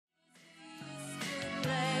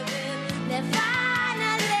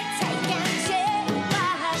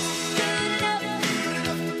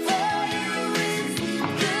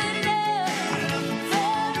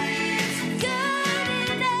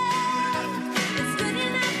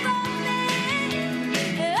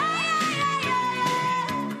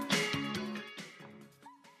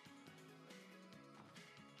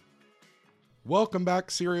Welcome back,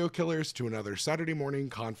 serial killers, to another Saturday Morning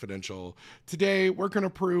Confidential. Today, we're going to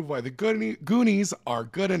prove why the Goonies are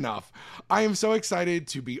good enough. I am so excited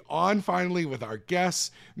to be on finally with our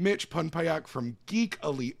guest, Mitch Punpayak from Geek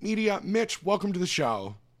Elite Media. Mitch, welcome to the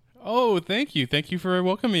show. Oh, thank you. Thank you for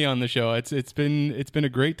welcoming me on the show. It's been a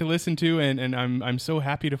great to listen to, and I'm so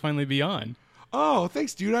happy to finally be on. Oh,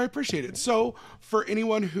 thanks, dude. I appreciate it. So, for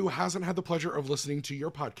anyone who hasn't had the pleasure of listening to your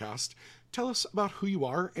podcast, tell us about who you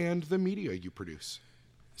are and the media you produce.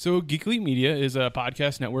 So, Geek Elite Media is a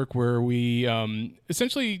podcast network where we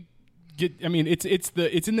essentially get. I mean, it's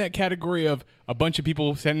in that category of a bunch of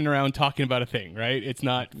people sitting around talking about a thing, right? It's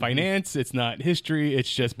not finance, it's not history, it's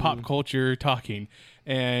just pop culture talking,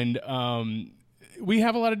 and we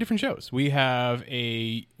have a lot of different shows. We have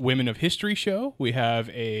a Women of History show. We have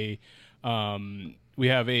a TV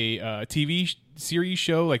series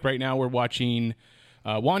show. Like right now, we're watching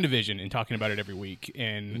WandaVision and talking about it every week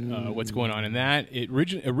and what's going on in that. It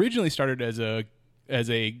originally started as a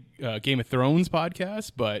Game of Thrones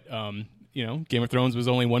podcast, but Game of Thrones was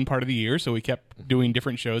only one part of the year, so we kept doing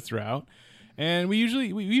different shows throughout. And we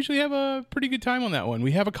usually have a pretty good time on that one.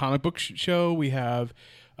 We have a comic book show. We have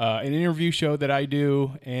an interview show that I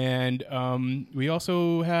do, and we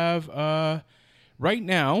also have. Right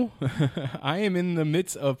now, I am in the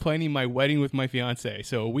midst of planning my wedding with my fiance.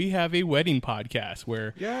 So we have a wedding podcast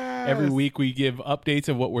where every week we give updates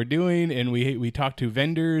of what we're doing, and we talk to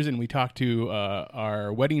vendors, and we talk to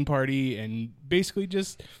our wedding party, and basically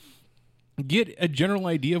just get a general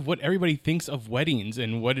idea of what everybody thinks of weddings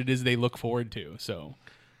and what it is they look forward to. So.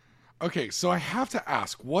 Okay, so I have to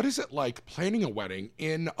ask, what is it like planning a wedding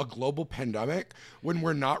in a global pandemic when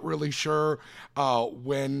we're not really sure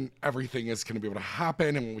when everything is going to be able to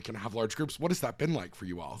happen and when we can have large groups? What has that been like for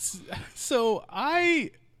you all? So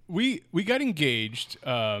we got engaged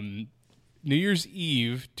New Year's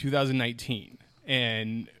Eve 2019,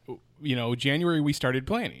 and January we started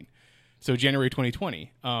planning. So January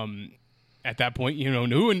 2020. At that point, no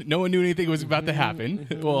one knew anything was about to happen.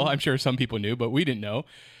 Well, I'm sure some people knew, but we didn't know.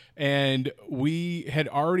 And we had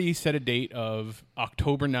already set a date of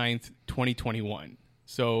October 9th, 2021.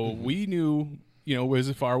 So we knew, it was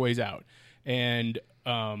a far ways out. And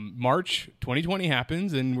March 2020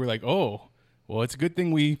 happens, and we're like, oh, well, it's a good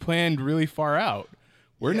thing we planned really far out.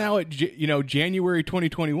 We're now at, January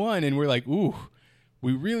 2021, and we're like, ooh,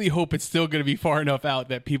 we really hope it's still going to be far enough out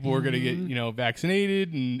that people are going to get,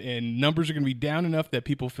 vaccinated and numbers are going to be down enough that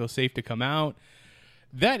people feel safe to come out.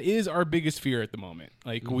 That is our biggest fear at the moment.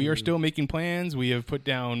 Like, we are still making plans. We have put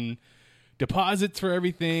down deposits for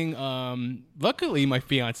everything. Luckily, my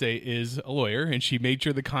fiance is a lawyer, and she made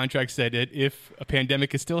sure the contract said that if a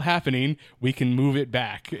pandemic is still happening, we can move it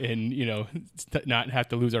back and, not have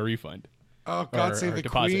to lose our refund. Oh, God save the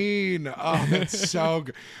Queen. Oh, that's so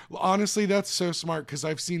good. Honestly, that's so smart because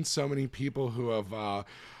I've seen so many people who have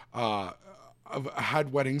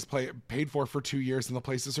had weddings paid for 2 years, and the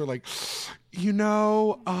places are like,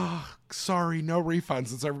 sorry, no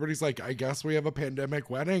refunds. And so everybody's like, I guess we have a pandemic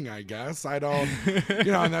wedding. I guess I don't,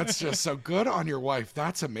 and that's just so good on your wife.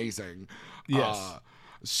 That's amazing. Yes.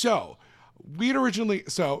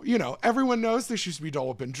 Everyone knows this used to be Dole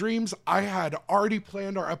Whip and Dreams. I had already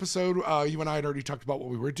planned our episode. You and I had already talked about what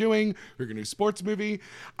we were doing. We were going to do a sports movie.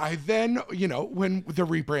 I then, when the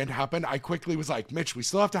rebrand happened, I quickly was like, Mitch, we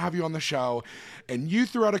still have to have you on the show. And you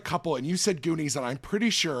threw out a couple and you said Goonies. And I'm pretty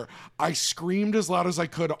sure I screamed as loud as I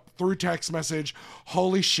could through text message,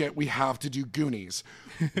 holy shit, we have to do Goonies.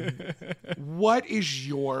 What is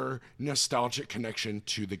your nostalgic connection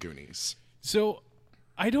to the Goonies? So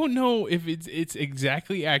I don't know if it's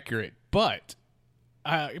exactly accurate, but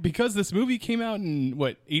because this movie came out in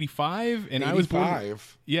 85, and 85. I was born,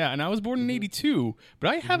 and I was born in 82.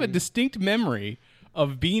 But I have a distinct memory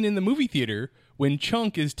of being in the movie theater when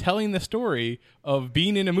Chunk is telling the story of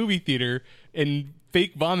being in a movie theater and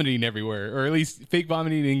fake vomiting everywhere, or at least fake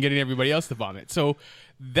vomiting and getting everybody else to vomit. So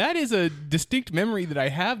that is a distinct memory that I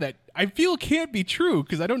have that I feel can't be true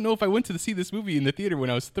because I don't know if I went to see this movie in the theater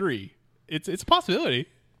when I was 3. It's a possibility.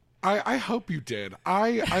 I hope you did.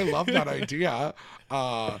 I love that idea.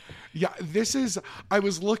 I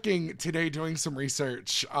was looking today doing some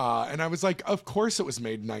research, and I was like, of course it was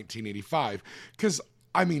made in 1985. Because,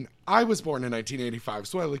 I was born in 1985,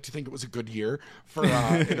 so I like to think it was a good year for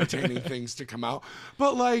entertaining things to come out.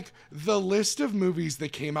 But, the list of movies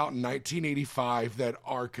that came out in 1985 that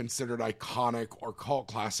are considered iconic or cult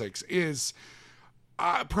classics is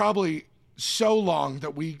probably so long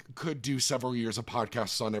that we could do several years of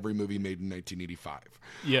podcasts on every movie made in 1985.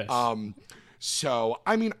 Yes. So,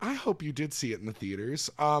 I mean, I hope you did see it in the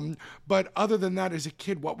theaters. But other than that, as a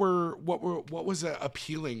kid, what was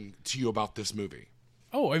appealing to you about this movie?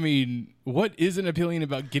 Oh, I mean, what isn't appealing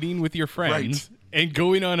about getting with your friends and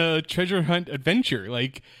going on a treasure hunt adventure?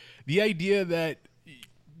 Like, the idea that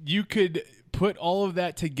you could put all of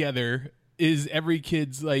that together is every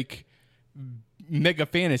kid's, like, mega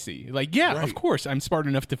fantasy. Like, yeah, of course, I'm smart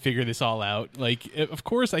enough to figure this all out. Like, of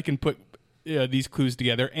course I can put these clues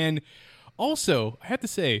together. And also, I have to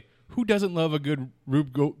say, who doesn't love a good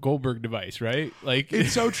Rube Goldberg device, right? Like,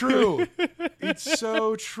 it's so true. It's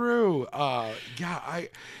so true.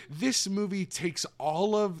 This movie takes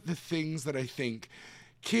all of the things that I think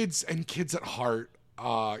kids at heart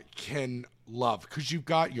can love, because you've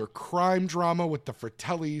got your crime drama with the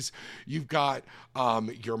Fratellis, you've got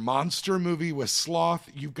your monster movie with Sloth,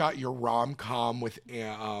 you've got your rom-com with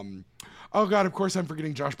oh God, of course I'm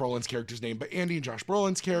forgetting Josh Brolin's character's name, but Andy and Josh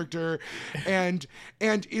Brolin's character. And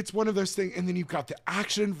it's one of those things. And then you've got the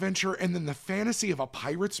action adventure and then the fantasy of a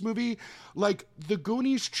Pirates movie. Like, The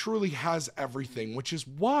Goonies truly has everything, which is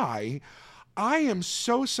why I am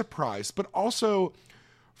so surprised, but also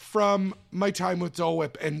from my time with Dole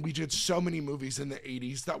Whip, and we did so many movies in the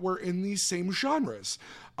 80s that were in these same genres.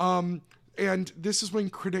 And this is when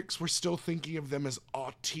critics were still thinking of them as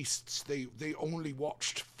artists. They only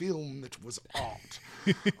watched film that was art.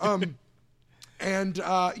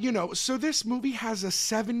 So this movie has a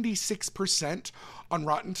 76% on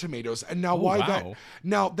Rotten Tomatoes. And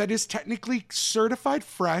now that is technically certified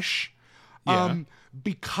fresh,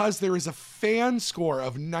 because there is a fan score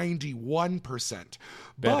of 91%.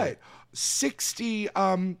 But 60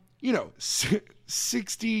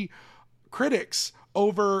 critics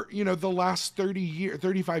over, the last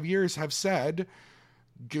 35 years have said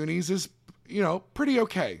Goonies is, pretty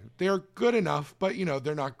okay. They're good enough, but,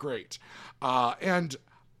 they're not great. And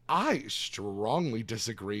I strongly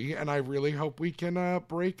disagree, and I really hope we can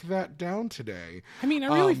break that down today. I mean,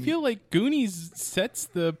 I really feel like Goonies sets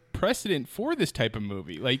the precedent for this type of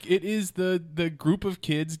movie. Like, it is the group of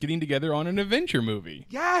kids getting together on an adventure movie.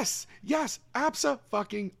 Yes,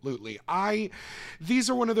 abso-fucking-lutely. These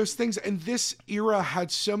are one of those things, and this era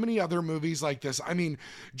had so many other movies like this. I mean,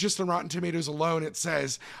 just on Rotten Tomatoes alone, it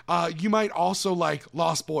says, you might also like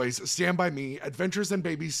Lost Boys, Stand By Me, Adventures in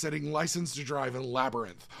Babysitting, License to Drive, and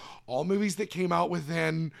Labyrinth. All movies that came out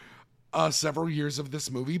within several years of this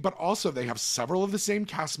movie, but also they have several of the same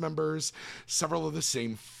cast members, several of the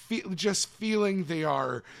same feeling. They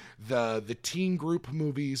are the teen group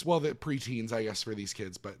movies. Well, the preteens, I guess, for these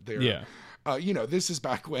kids, but they're, this is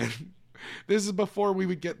back when, this is before we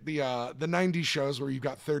would get the 90s shows where you've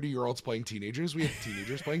got 30-year-olds playing teenagers. We have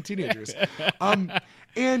teenagers playing teenagers. And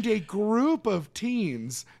a group of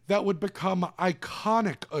teens that would become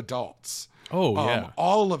iconic adults. Oh, yeah.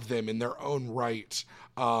 All of them in their own right,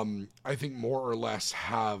 I think more or less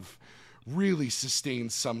have really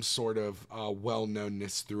sustained some sort of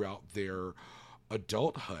well-knownness throughout their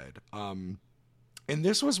adulthood. And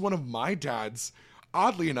this was one of my dad's,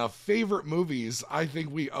 oddly enough, favorite movies. I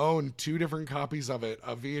think we own 2 different copies of it,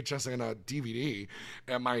 a VHS and a DVD,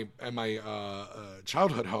 at my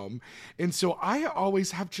childhood home. And so I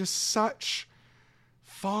always have just such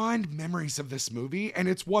fond memories of this movie. And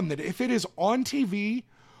it's one that if it is on TV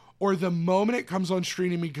or the moment it comes on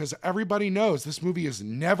streaming, because everybody knows this movie is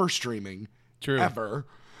never streaming, ever,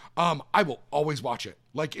 I will always watch it.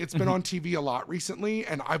 Like, it's been on TV a lot recently,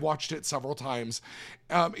 and I've watched it several times.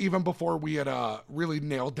 Even before we had really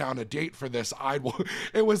nailed down a date for this,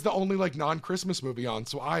 it was the only like non-Christmas movie on,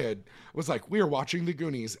 so I was like, we are watching The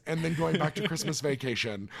Goonies, and then going back to Christmas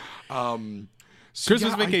Vacation.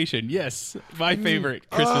 Christmas Vacation, yes, my favorite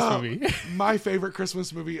Christmas movie. My favorite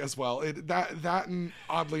Christmas movie as well. That and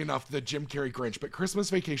oddly enough, the Jim Carrey Grinch. But Christmas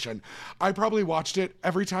Vacation, I probably watched it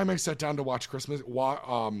every time I sat down to watch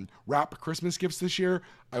wrap Christmas gifts this year.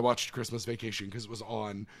 I watched Christmas Vacation because it was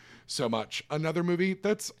on so much. Another movie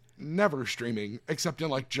that's never streaming except in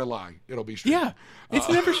like July. It'll be streaming. Yeah, it's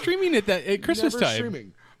never streaming at Christmas never time.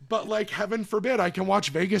 Streaming. But like, heaven forbid, I can watch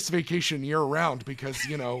Vegas Vacation year round because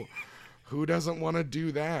who doesn't want to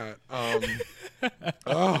do that?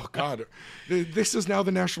 Oh, God. This is now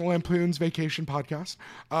the National Lampoon's Vacation podcast.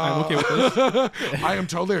 I'm okay with this. I am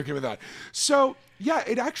totally okay with that. So, yeah,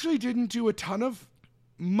 it actually didn't do a ton of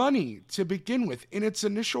money to begin with. In its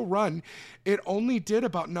initial run, it only did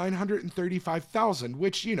about $935,000,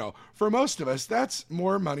 which, for most of us, that's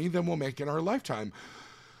more money than we'll make in our lifetime.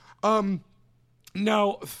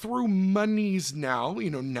 Now, through monies now,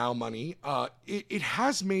 now money, it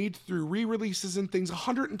has made, through re-releases and things,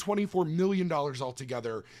 $124 million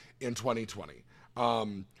altogether in 2020,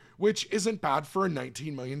 which isn't bad for a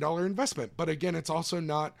 $19 million investment. But again, it's also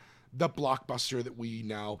not the blockbuster that we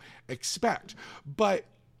now expect. But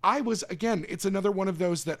it's another one of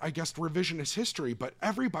those that I guess revisionist history, but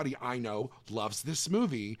everybody I know loves this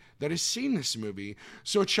movie, that has seen this movie.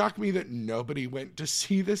 So it shocked me that nobody went to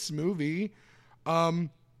see this movie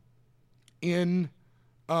in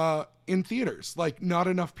theaters. Like, not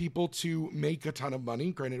enough people to make a ton of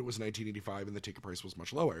money. Granted, it was 1985 and the ticket price was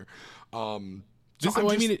much lower. I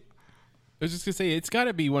was just gonna say, it's got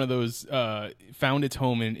to be one of those found its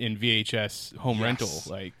home in VHS home rental.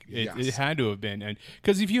 Like it had to have been, and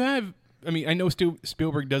because if you have, I mean, I know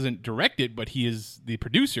Spielberg doesn't direct it, but he is the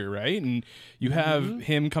producer, right? And you have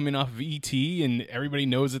him coming off of E.T., and everybody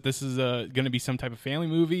knows that this is going to be some type of family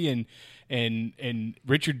movie, and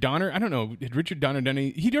Richard Donner, I don't know, had Richard Donner done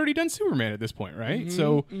any? He'd already done Superman at this point, right?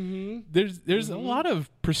 So there's a lot of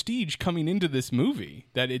prestige coming into this movie.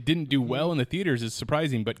 That it didn't do well in the theaters is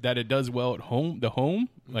surprising, but that it does well at home,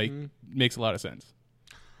 makes a lot of sense.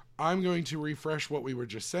 I'm going to refresh what we were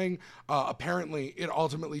just saying. Apparently, it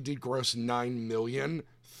ultimately did gross $9 million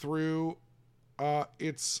through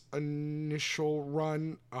its initial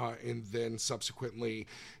run, and then subsequently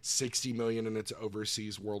 $60 million in its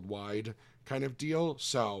overseas worldwide kind of deal.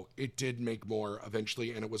 So it did make more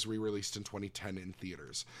eventually, and it was re-released in 2010 in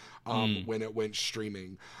theaters when it went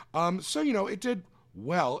streaming. So, it did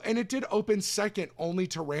well, and it did open second only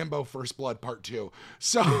to Rambo First Blood Part 2.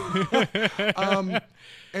 So, and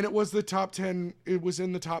it was in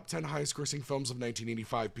the top 10 highest grossing films of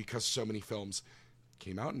 1985 because so many films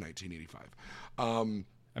came out in 1985.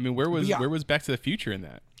 I mean, where was Back to the Future in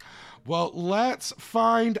that? Well, let's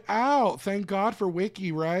find out. Thank God for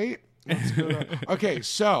Wiki, right? Let's go okay,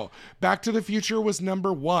 so Back to the Future was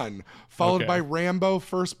number 1, followed by Rambo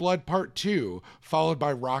First Blood Part 2, followed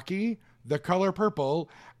by Rocky, The Color Purple,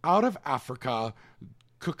 Out of Africa,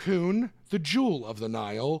 Cocoon, The Jewel of the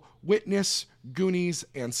Nile, Witness, Goonies,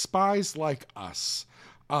 and Spies Like Us.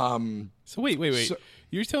 So wait. So,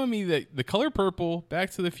 you're telling me that The Color Purple, Back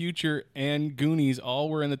to the Future, and Goonies all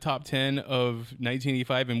were in the top 10 of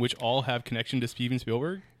 1985, and which all have connection to Steven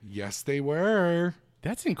Spielberg? Yes, they were.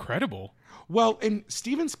 That's incredible. Well, and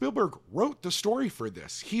Steven Spielberg wrote the story for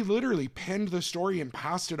this. He literally penned the story and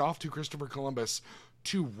passed it off to Christopher Columbus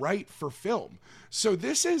to write for film. So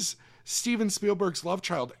this is Steven Spielberg's love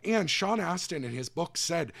child. And Sean Astin in his book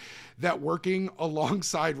said that working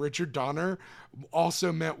alongside Richard Donner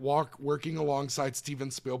also meant working alongside Steven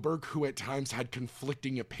Spielberg, who at times had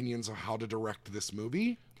conflicting opinions of how to direct this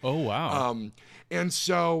movie. Oh, wow. And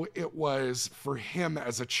so it was for him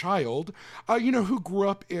as a child, who grew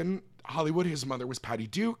up in Hollywood. His mother was Patty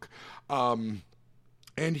Duke. And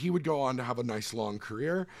he would go on to have a nice long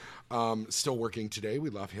career. Still working today. We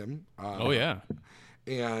love him. Oh, yeah.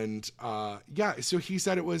 And so he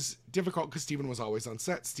said it was difficult because Steven was always on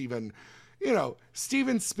set. Steven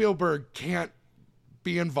Spielberg can't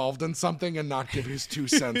be involved in something and not give his 2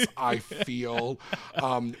 cents, I feel.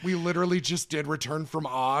 We literally just did Return from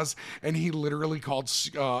Oz, and he literally called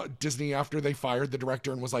Disney after they fired the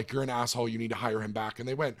director and was like, "You're an asshole, you need to hire him back." And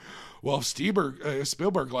they went, "Well, if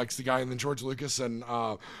Spielberg likes the guy," and then George Lucas and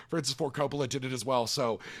Francis Ford Coppola did it as well.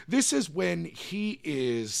 So this is when he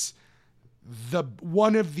is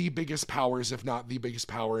one of the biggest powers, if not the biggest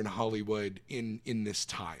power in Hollywood in this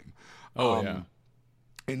time. Yeah.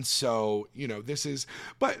 And so, this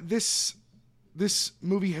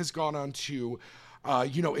movie has gone on to,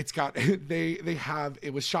 it's got,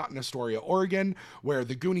 it was shot in Astoria, Oregon, where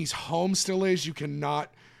the Goonies home still is. You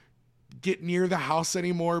cannot get near the house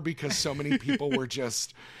anymore because so many people were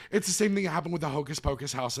just, it's the same thing that happened with the Hocus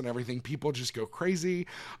Pocus house and everything. People just go crazy.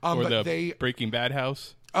 Or the Breaking Bad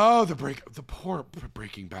house. Oh, the poor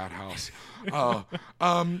Breaking Bad house.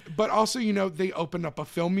 But also, they opened up a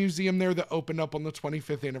film museum there that opened up on the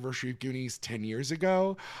 25th anniversary of Goonies 10 years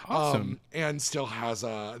ago. Awesome. And still has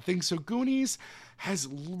a thing. So Goonies has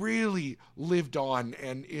really lived on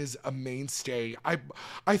and is a mainstay.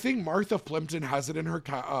 I think Martha Plimpton has it in her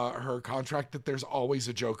contract that there's always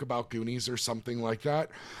a joke about Goonies or something like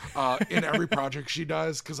that in every project she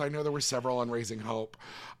does, because I know there were several on Raising Hope.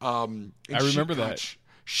 I remember that.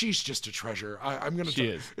 She's just a treasure. I'm gonna. She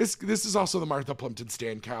is. This is also the Martha Plimpton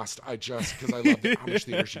stan cast. Because I love how much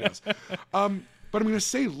theater she does. But I'm gonna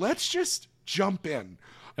say, let's just jump in.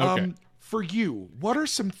 Okay. For you, what are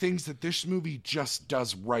some things that this movie just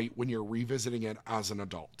does right when you're revisiting it as an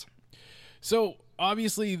adult? So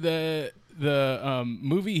obviously the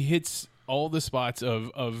movie hits all the spots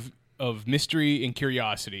of mystery and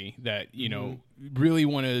curiosity that really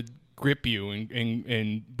want to grip you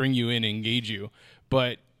and bring you in and engage you.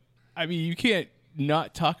 But I mean, you can't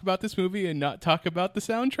not talk about this movie and not talk about the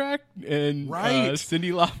soundtrack and Right.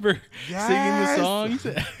 Cyndi Lauper Yes. singing the songs.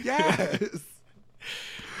 Yes.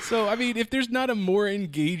 So, I mean, if there's not a more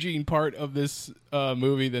engaging part of this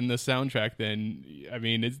movie than the soundtrack, then I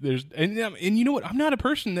mean, and you know what? I'm not a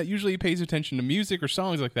person that usually pays attention to music or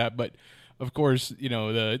songs like that, but of course, you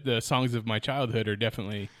know, the songs of my childhood are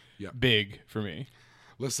definitely big for me.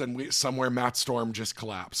 Listen, somewhere Matt Storm just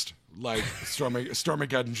collapsed. Like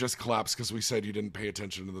Stormageddon just collapsed because we said you didn't pay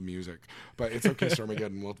attention to the music. But it's okay,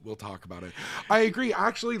 Stormageddon. We'll talk about it. I agree.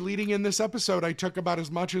 Actually, leading in this episode, I took about as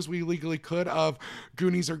much as we legally could of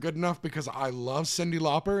Goonies are good enough because I love Cyndi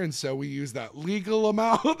Lauper, and so we use that legal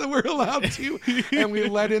amount that we're allowed to, and we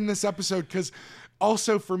let in this episode because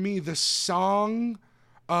also for me the song.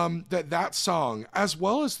 That song, as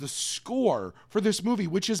well as the score for this movie,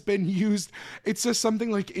 which has been used, it says something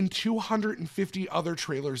like in 250 other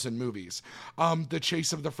trailers and movies. The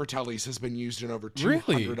Chase of the Fratellis has been used in over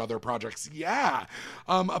 200 other projects. Yeah.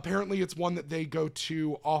 Apparently it's one that they go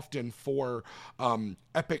to often for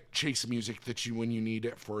epic chase music that when you need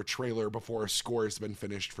it for a trailer before a score has been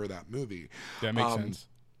finished for that movie. That makes sense.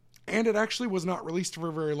 And it actually was not released for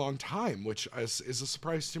a very long time, which is a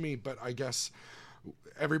surprise to me, but I guess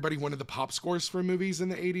everybody wanted the pop scores for movies in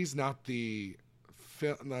the 80s, not the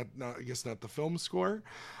not the film score.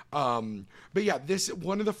 But yeah,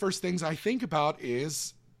 one of the first things I think about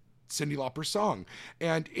is Cyndi Lauper's song.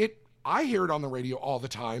 And I hear it on the radio all the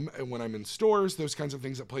time, and when I'm in stores, those kinds of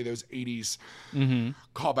things that play those 80s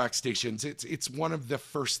callback stations. It's one of the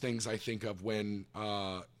first things I think of when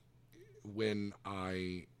I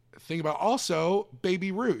think about also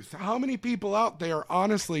Baby Ruth. How many people out there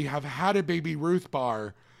honestly have had a Baby Ruth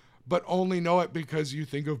bar, but only know it because you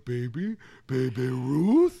think of Baby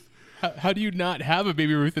Ruth? How do you not have a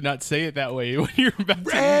Baby Ruth and not say it that way when you're about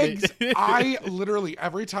to eat it? I literally,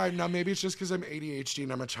 every time, now maybe it's just because I'm ADHD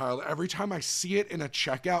and I'm a child, every time I see it in a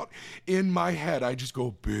checkout, in my head, I just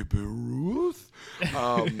go, Baby Ruth?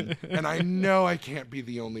 And I know I can't be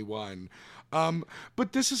the only one.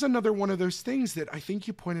 But this is another one of those things that I think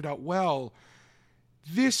you pointed out well.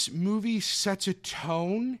 This movie sets a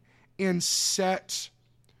tone and set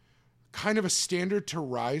kind of a standard to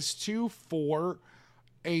rise to for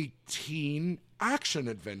a teen action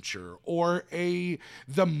adventure or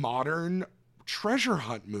the modern treasure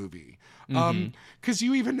hunt movie. Because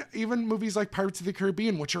you even movies like Pirates of the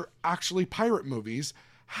Caribbean, which are actually pirate movies,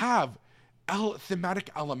 have thematic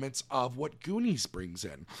elements of what Goonies brings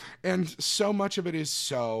in. And so much of it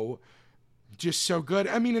is just so good.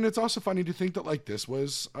 I mean, and it's also funny to think that like this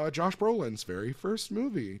was Josh Brolin's very first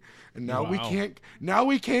movie, and now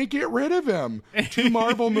we can't get rid of him. 2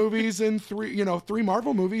 Marvel movies in 3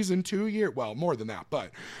 Marvel movies in 2 years. Well, more than that,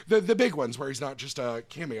 but the big ones where he's not just a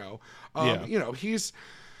cameo. He's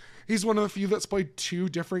one of the few that's played 2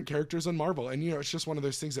 different characters in Marvel, and it's just one of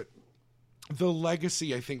those things that the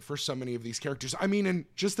legacy, I think, for so many of these characters. I mean, and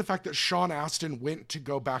just the fact that Sean Astin went to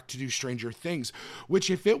go back to do Stranger Things, which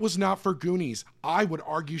if it was not for Goonies, I would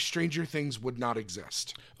argue Stranger Things would not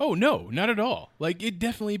exist. Oh, no, not at all. Like, it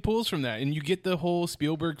definitely pulls from that. And you get the whole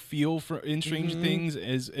Spielberg feel in Stranger Things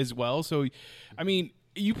as well. So, I mean,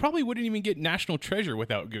 you probably wouldn't even get National Treasure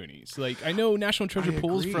without Goonies. Like, I know National Treasure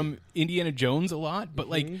pulls from Indiana Jones a lot, but,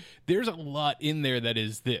 like, there's a lot in there that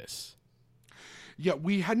is this. Yeah,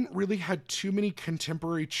 we hadn't really had too many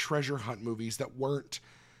contemporary treasure hunt movies that weren't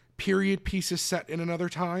period pieces set in another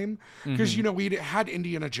time. Because, we had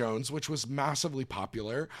Indiana Jones, which was massively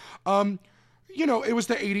popular. It was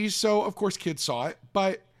the 80s, so of course kids saw it.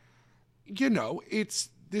 But,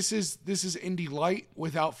 this is indie light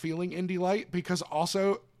without feeling indie light, because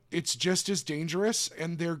also it's just as dangerous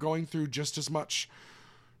and they're going through just as much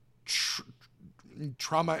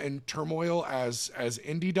trauma and turmoil as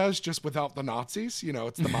Indy does, just without the Nazis.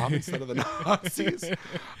 It's the mom instead of the Nazis.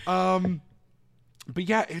 But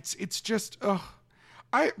yeah, it's just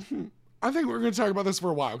I think we're going to talk about this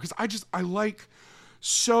for a while, because I like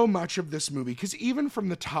so much of this movie, because even from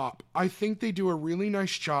the top, I think they do a really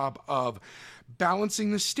nice job of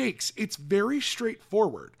balancing the stakes. It's very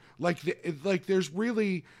straightforward. Like there's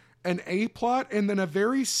really an A plot and then a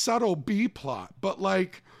very subtle B plot, but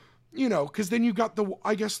because then you got the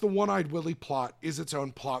One-Eyed Willie plot is its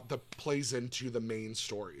own plot that plays into the main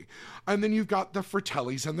story. And then you've got the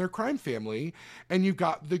Fratellis and their crime family, and you've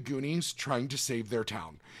got the Goonies trying to save their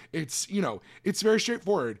town. It's, it's very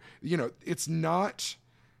straightforward. It's not,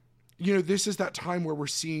 this is that time where we're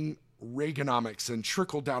seeing Reaganomics and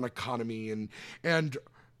trickle-down economy and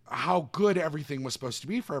how good everything was supposed to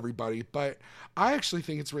be for everybody. But I actually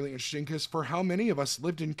think it's really interesting because for how many of us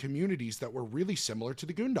lived in communities that were really similar to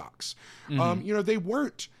the Goondocks. They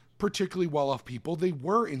weren't particularly well-off people. They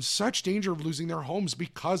were in such danger of losing their homes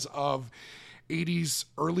because of 80s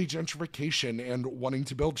early gentrification and wanting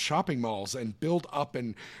to build shopping malls and build up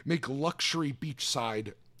and make luxury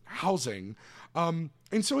beachside housing. And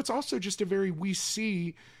so it's also just we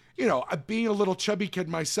see, being a little chubby kid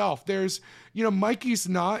myself, there's, Mikey's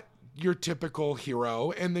not your typical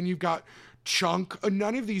hero. And then you've got Chunk.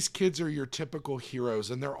 None of these kids are your typical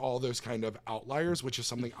heroes. And they're all those kind of outliers, which is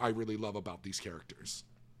something I really love about these characters.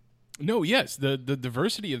 No, yes, the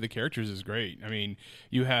diversity of the characters is great. I mean,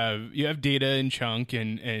 you have Data and Chunk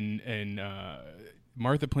and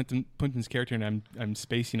Martha Plimpton's character, and I'm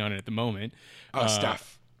spacing on it at the moment.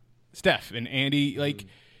 Steph and Andy, like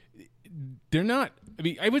they're not. I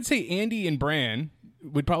mean, I would say Andy and Bran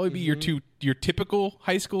would probably be your typical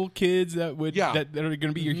high school kids that are going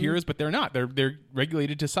to be your heroes, but they're not. They're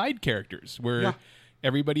regulated to side characters where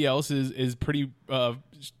everybody else is pretty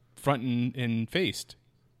front and faced.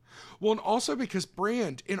 Well, and also because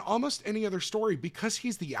Brand, in almost any other story, because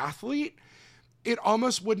he's the athlete, it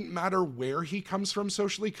almost wouldn't matter where he comes from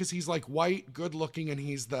socially, because he's like white, good looking, and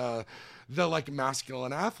he's the like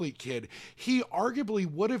masculine athlete kid. He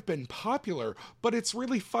arguably would have been popular, but it's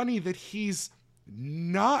really funny that he's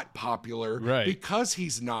not popular because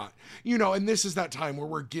he's not, and this is that time where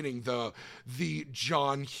we're getting the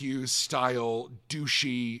John Hughes style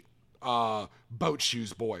douchey boat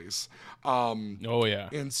shoes boys.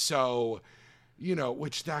 And so,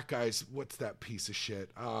 which that guy's, what's that piece of shit?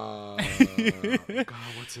 God,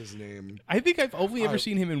 what's his name? I think I've only ever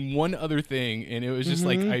seen him in one other thing, and it was just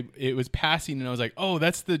it was passing, and I was like, oh,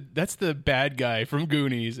 that's the bad guy from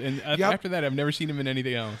Goonies. And after that, I've never seen him in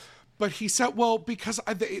anything else. But he said, well, because,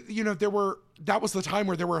 that was the time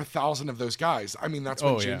where there were 1,000 of those guys. I mean, that's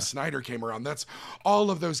when James Snyder came around. That's all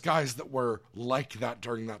of those guys that were like that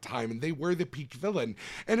during that time. And they were the peak villain.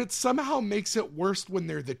 And it somehow makes it worse when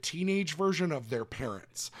they're the teenage version of their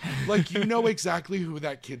parents. Like, exactly who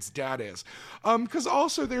that kid's dad is. Because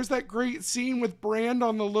also there's that great scene with Brand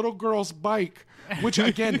on the little girl's bike, which,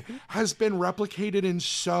 again, has been replicated in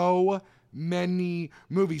so many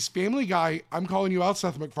movies. Family Guy, I'm calling you out,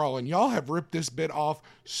 Seth MacFarlane. Y'all have ripped this bit off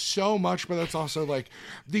so much, but that's also like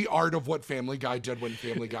the art of what Family Guy did when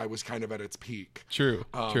Family Guy was kind of at its peak. True.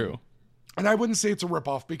 And I wouldn't say it's a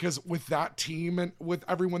ripoff, because with that team and with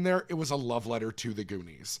everyone there, it was a love letter to the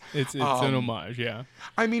Goonies. It's an homage, yeah.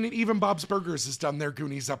 I mean, and even Bob's Burgers has done their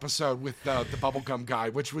Goonies episode with the bubblegum guy,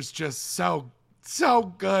 which was just so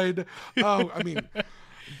good. Oh, I mean,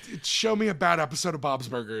 show me a bad episode of Bob's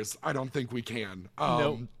Burgers. I don't think we can.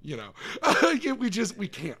 No. We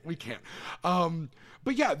can't.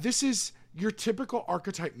 But yeah, this is your typical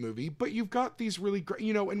archetype movie, but you've got these really great,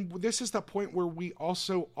 and this is the point where we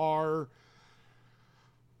also are.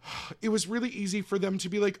 It was really easy for them to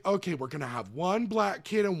be like, okay, we're going to have one black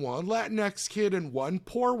kid and one Latinx kid and one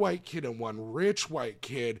poor white kid and one rich white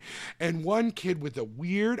kid and one kid with a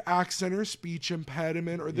weird accent or speech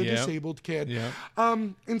impediment or the disabled kid. Yeah.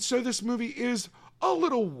 And so this movie is a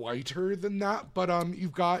little whiter than that, but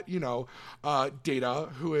you've got, Data,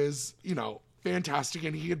 who is, fantastic.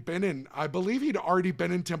 And I believe he'd already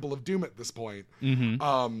been in Temple of Doom at this point.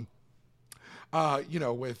 Mm-hmm.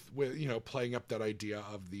 With playing up that idea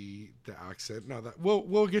of the accent. Now that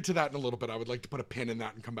we'll get to that in a little bit. I would like to put a pin in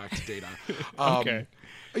that and come back to Data. Okay.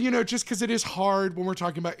 Just because it is hard when we're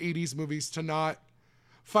talking about 80s movies to not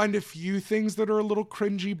find a few things that are a little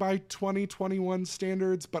cringy by 2021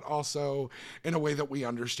 standards, but also in a way that we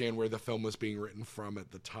understand where the film was being written from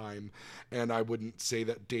at the time. And I wouldn't say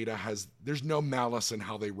that Data there's no malice in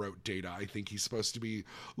how they wrote Data. I think he's supposed to be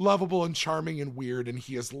lovable and charming and weird, and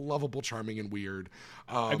he is lovable, charming, and weird.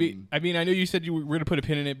 I mean, I know you said you were going to put a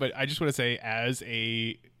pin in it, but I just want to say, as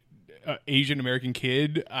a Asian American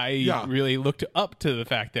kid, I really looked up to the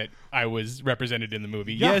fact that I was represented in the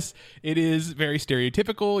movie. Yeah. Yes, it is very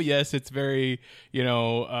stereotypical. Yes, it's very,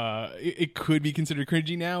 it could be considered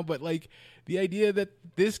cringy now, but like the idea that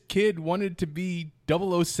this kid wanted to be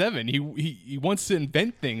 007, he wants to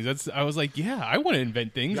invent things. I was like, yeah, I want to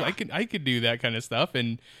invent things. Yeah. I could do that kind of stuff,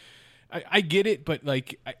 and I get it, but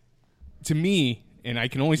like to me, and I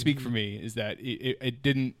can only speak for me, is that it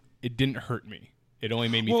didn't hurt me. It only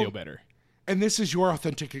made me feel better. And this is your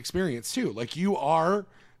authentic experience too. Like, you are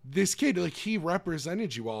this kid, like he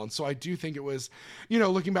represented you all. And so I do think it was,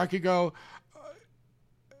 looking back, you go,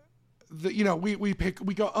 we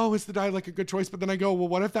go, oh, is the dialect a good choice? But then I go, well,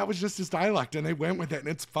 what if that was just his dialect and they went with it and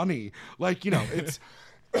it's funny? Like, it's,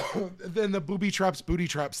 then the booty traps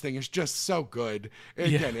thing is just so good.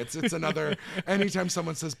 Again, it's another, anytime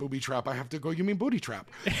someone says booby trap, I have to go, you mean booty trap?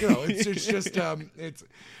 It's just,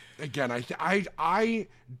 again, I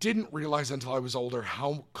didn't realize until I was older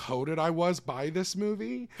how coded I was by this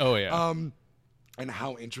movie. Oh yeah. And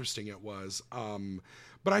how interesting it was.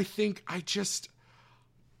 But I think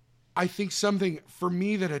something for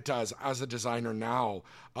me that it does as a designer now,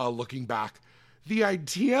 looking back, the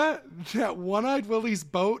idea that One-Eyed Willie's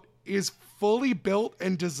boat is fully built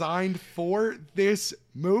and designed for this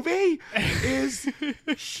movie is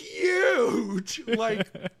huge. Like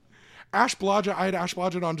Ash Blodgett, I had Ash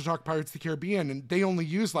Blodgett on to talk Pirates of the Caribbean, and they only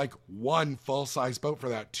used like one full-size boat for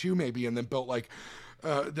that, two maybe, and then built like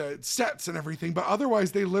the sets and everything. But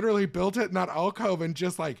otherwise, they literally built it in that alcove and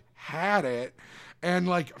just like had it and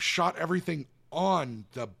like shot everything on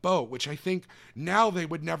the boat, which I think now they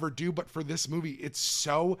would never do. But for this movie, it's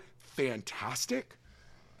so fantastic.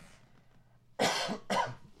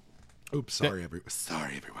 Oops, sorry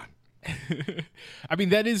everyone. I mean,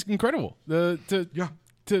 that is incredible.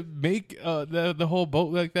 To make the whole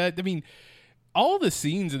boat like that. I mean, all the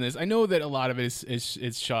scenes in this, I know that a lot of it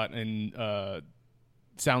is shot in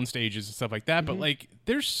sound stages and stuff like that, but like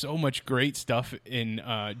there's so much great stuff in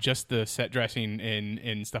just the set dressing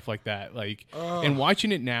and stuff like that. Like, and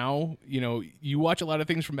watching it now, you know, you watch a lot of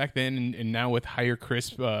things from back then and now with higher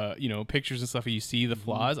crisp, you know, pictures and stuff, and you see the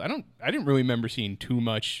flaws. I didn't really remember seeing too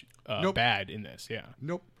much bad in this. Yeah.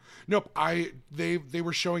 Nope. They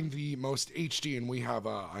were showing the most HD, and we have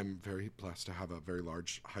I'm very blessed to have a very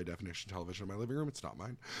large high definition television in my living room. It's not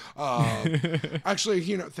mine. Actually,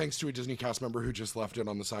 you know, thanks to a Disney cast member who just left it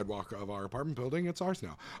on the sidewalk of our apartment building, it's ours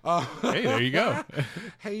now. Hey, there you go.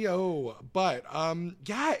 Hey yo, but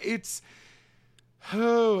yeah, it's.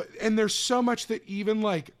 Oh, and there's so much that even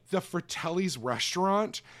like the Fratelli's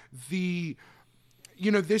restaurant, you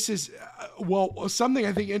know, this is, something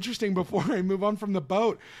I think interesting before I move on from the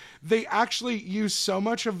boat. They actually use so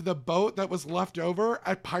much of the boat that was left over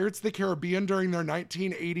at Pirates of the Caribbean during their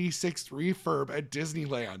 1986 refurb at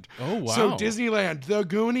Disneyland. Oh, wow. So Disneyland, the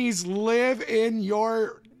Goonies live in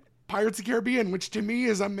your Pirates of the Caribbean, which to me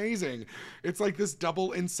is amazing. It's like this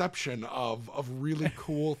double inception of really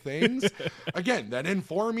cool things, again, that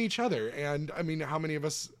inform each other. And I mean, how many of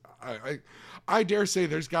us... I dare say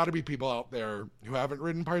there's got to be people out there who haven't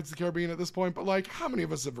ridden Pirates of the Caribbean at this point, but like, how many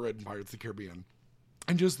of us have ridden Pirates of the Caribbean?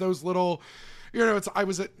 And just those little, you know, I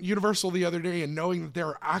was at Universal the other day, and knowing that there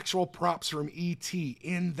are actual props from E.T.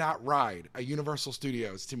 in that ride at Universal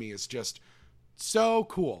Studios to me is just so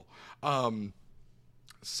cool.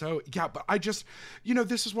 So yeah, but I just, you know,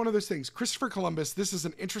 this is one of those things. Christopher Columbus, this is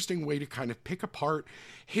an interesting way to kind of pick apart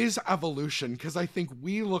his evolution, because I think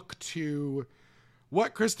we look to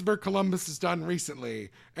what Christopher Columbus has done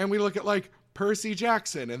recently, and we look at like Percy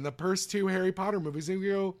Jackson and the first two Harry Potter movies, and we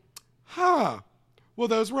go, well,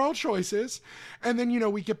 those were all choices. And then, you know,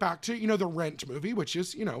 we get back to, you know, the Rent movie, which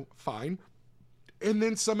is, you know, fine. And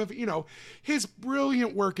then some of, you know, his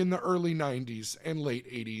brilliant work in the early 90s and late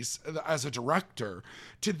 80s as a director,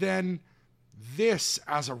 to then this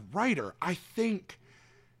as a writer. I think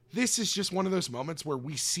this is just one of those moments where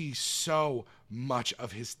we see so much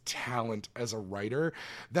of his talent as a writer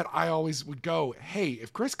that I always would go, hey,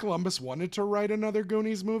 if Chris Columbus wanted to write another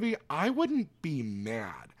Goonies movie, I wouldn't be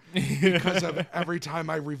mad. Because of every time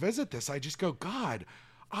I revisit this, I just go, God,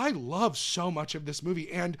 I love so much of this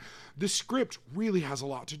movie, and the script really has a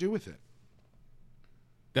lot to do with it.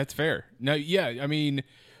 That's fair. Now, yeah, I mean,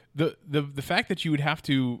 the fact that you would have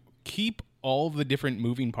to keep all the different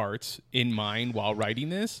moving parts in mind while writing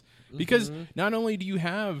this, because not only do you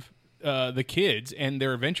have the kids and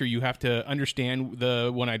their adventure, you have to understand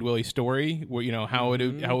the One-Eyed Willie story, where, you know, how it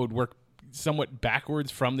would work somewhat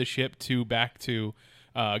backwards from the ship to back to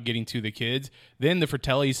getting to the kids. Then the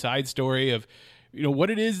Fratelli side story of, you know, what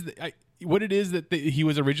it is that he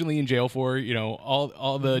was originally in jail for, you know,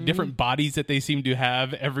 all the different bodies that they seem to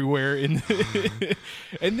have everywhere in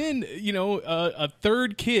and then, you know, a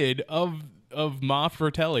third kid of Ma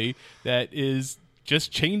Fratelli that is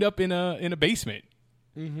just chained up in a basement.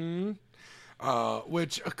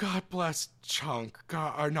 Which God bless Chunk,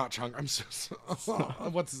 or not Chunk. I'm so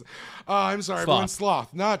what's his, I'm sorry, everyone.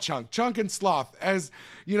 Sloth, not Chunk. Chunk and Sloth, as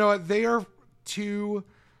you know, they are two,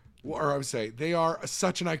 or I would say they are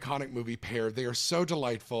such an iconic movie pair. They are so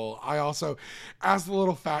delightful. I also, as the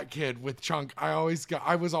little fat kid with Chunk, I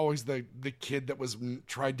was always the kid that was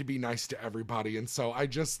tried to be nice to everybody, and so I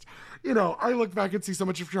just, you know, I look back and see so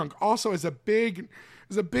much of Chunk. Also, as a big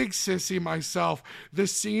sissy myself, the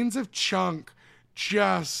scenes of Chunk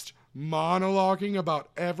just monologuing about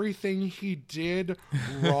everything he did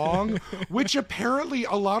wrong, which apparently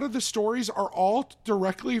a lot of the stories are all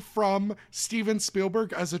directly from Steven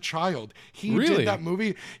Spielberg as a child. He did that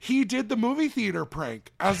movie. He did the movie theater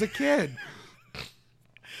prank as a kid.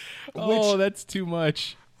 Oh, that's too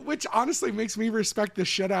much. Which honestly makes me respect the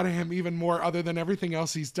shit out of him even more, other than everything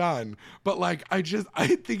else he's done. But like, I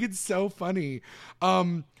think it's so funny.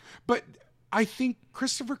 But I think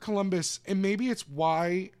Christopher Columbus, and maybe it's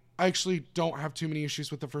why I actually don't have too many issues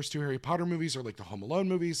with the first two Harry Potter movies or like the Home Alone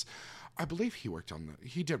movies. I believe he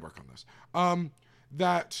did work on this.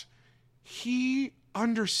 That he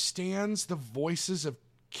understands the voices of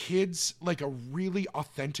kids, like a really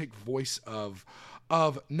authentic voice of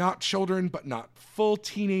not children, but not full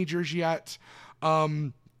teenagers yet.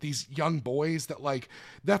 These young boys that like,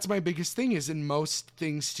 that's my biggest thing is in most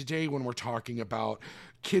things today when we're talking about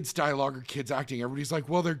kids dialogue or kids acting, everybody's like,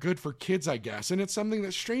 well, they're good for kids, I guess. And it's something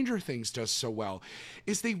that Stranger Things does so well,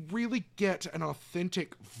 is they really get an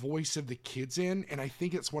authentic voice of the kids in. And I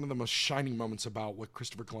think it's one of the most shining moments about what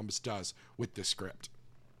Christopher Columbus does with this script.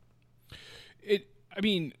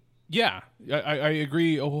 Yeah, I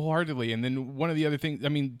agree wholeheartely. And then one of the other things,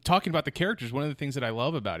 talking about the characters, one of the things that I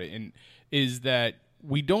love about it is that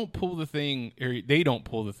we don't pull the thing, or they don't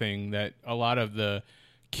pull the thing that a lot of the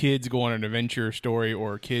kids go on an adventure story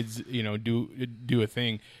or kids, do a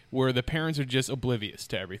thing where the parents are just oblivious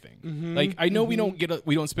to everything. Mm-hmm, like I know we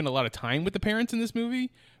don't spend a lot of time with the parents in this movie,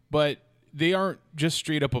 but they aren't just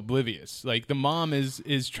straight up oblivious. Like the mom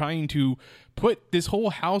is trying to put this whole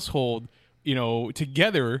household,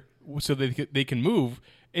 together so that they can move,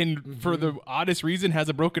 and for the oddest reason has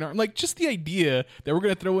a broken arm. Like just the idea that we're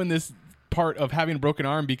going to throw in this part of having a broken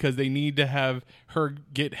arm because they need to have her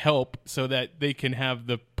get help so that they can have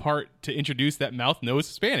the part to introduce that mouth knows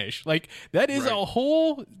Spanish. Like that is a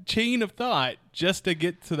whole chain of thought just to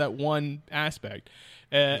get to that one aspect.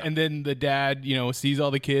 And then the dad, sees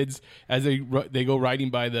all the kids as they go riding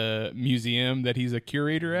by the museum that he's a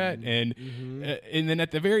curator at, and then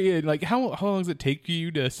at the very end, like how long does it take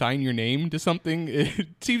you to sign your name to something? It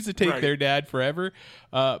seems to take their dad forever,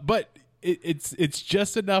 but it's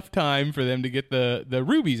just enough time for them to get the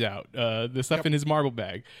rubies out, the stuff in his marble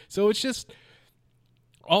bag. So it's just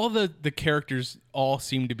all the characters all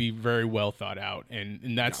seem to be very well thought out,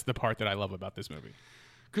 and that's the part that I love about this movie.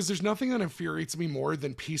 Because there's nothing that infuriates me more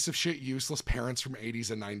than piece of shit, useless parents from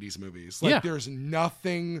 80s and 90s movies. Like, there's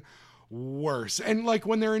nothing worse. And, like,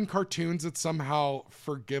 when they're in cartoons, it's somehow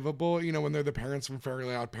forgivable. When they're the parents from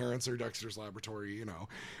Fairly Odd Parents or Dexter's Laboratory,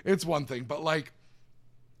 it's one thing. But, like,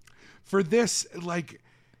 for this, like,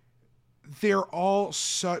 they're all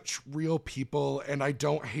such real people. And I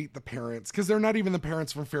don't hate the parents. Because they're not even the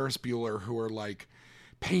parents from Ferris Bueller who are, like,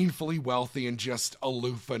 painfully wealthy and just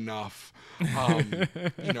aloof enough.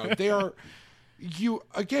 They are,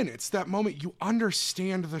 again, it's that moment you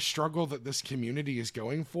understand the struggle that this community is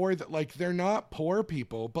going for, that like, they're not poor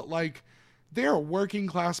people, but like they're working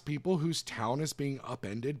class people whose town is being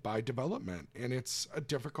upended by development, and it's a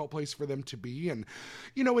difficult place for them to be. And,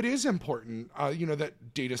 it is important,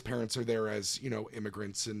 that Data's parents are there as,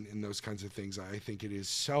 immigrants and those kinds of things. I think it is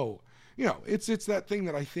so, it's that thing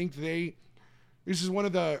that I think this is one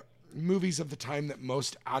of the movies of the time that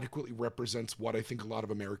most adequately represents what I think a lot of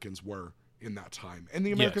Americans were in that time, and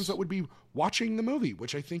the Americans that would be watching the movie,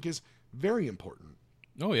 which I think is very important.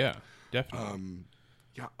 Oh yeah, definitely.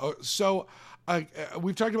 So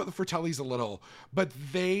we've talked about the Fratellis a little, but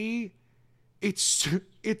it's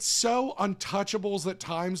so Untouchables at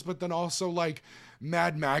times, but then also like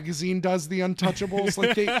Mad Magazine does the Untouchables.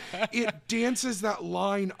 Like it dances that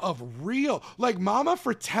line of real, like Mama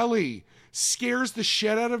Fratelli scares the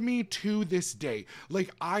shit out of me to this day.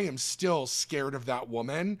 Like I am still scared of that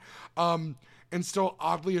woman, and still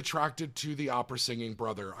oddly attracted to the opera singing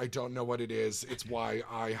brother. I don't know what it is. It's why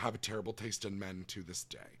I have a terrible taste in men to this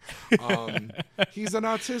day. He's an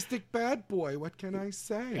autistic bad boy. What can I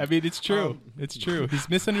say? I mean, it's true. It's true. He's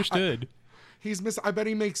misunderstood. I bet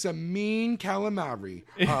he makes a mean calamari,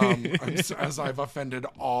 as I've offended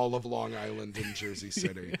all of Long Island and Jersey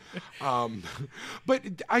City. But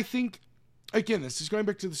I think, again, this is going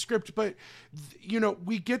back to the script, but,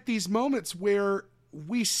 we get these moments where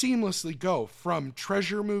we seamlessly go from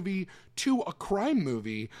treasure movie to a crime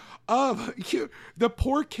movie of the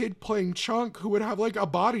poor kid playing Chunk who would have like a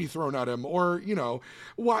body thrown at him, or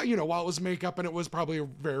while it was makeup and it was probably a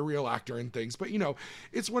very real actor and things, but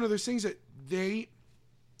it's one of those things that they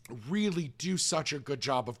really do such a good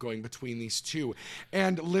job of going between these two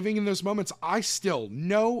and living in those moments. I still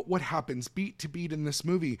know what happens beat to beat in this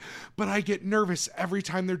movie, but I get nervous every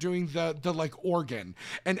time they're doing the like organ,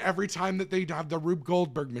 and every time that they have the Rube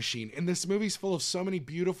Goldberg machine. And this movie's full of so many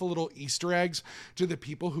beautiful little Easter eggs to the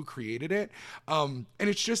people who created it. And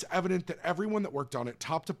it's just evident that everyone that worked on it,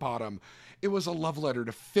 top to bottom, it was a love letter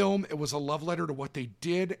to film. It was a love letter to what they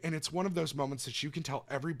did. And it's one of those moments that you can tell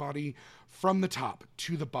everybody from the top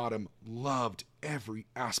to the bottom bottom loved every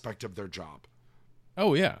aspect of their job.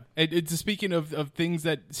 Oh yeah, and it's speaking of things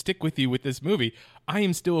that stick with you with this movie. I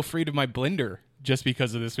am still afraid of my blender just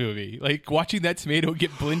because of this movie. Like watching that tomato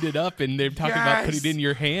get blended up, and they're talking about putting it in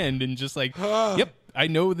your hand, and just like, yep, I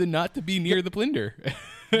know not to be near the blender.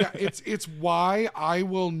 Yeah, it's why I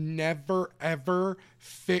will never ever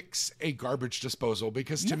fix a garbage disposal,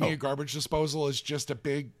 because to me a garbage disposal is just a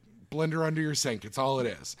big blender under your sink. It's all it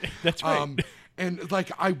is. That's right. And like,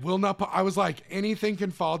 I will not put, I was like, anything can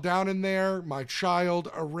fall down in there. My child,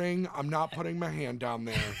 a ring. I'm not putting my hand down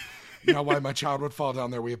there. You know why my child would fall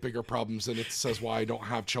down there? We have bigger problems, and it says why I don't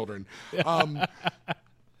have children.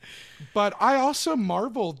 But I also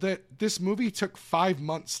marveled that this movie took 5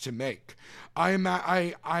 months to make.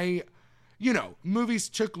 You know, movies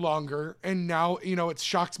took longer, and now, you know, it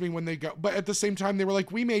shocks me when they go, but at the same time, they were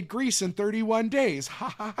like, we made Grease in 31 days. Ha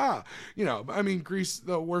ha ha. You know, I mean, Grease,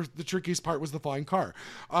 the trickiest part was the flying car.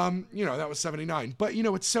 You know, that was 79. But, you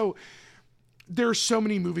know, there are so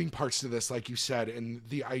many moving parts to this, like you said, and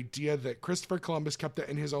the idea that Christopher Columbus kept it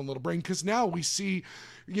in his own little brain, because now we see,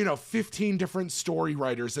 you know, 15 different story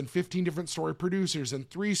writers and 15 different story producers and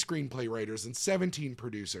 3 screenplay writers and 17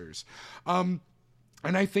 producers.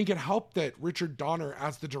 And I think it helped that Richard Donner,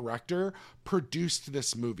 as the director, produced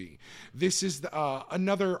this movie. This is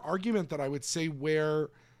another argument that I would say where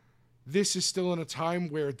this is still in a time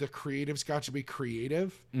where the creatives got to be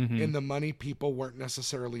creative and the money people weren't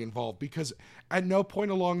necessarily involved, because at no point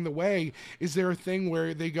along the way is there a thing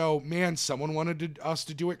where they go, man, someone wanted us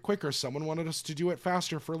to do it quicker. Someone wanted us to do it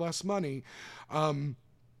faster for less money.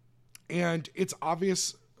 And it's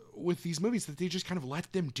obvious with these movies that they just kind of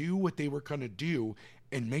let them do what they were going to do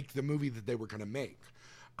and make the movie that they were going to make.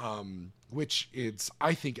 Which is,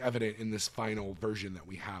 I think, evident in this final version that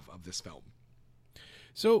we have of this film.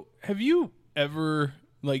 So have you ever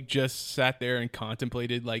like just sat there and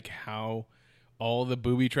contemplated like how all the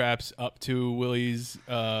booby traps up to Willie's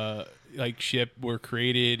like ship were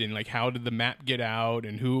created, and like how did the map get out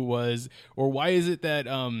and who it was, or why is it that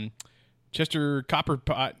Chester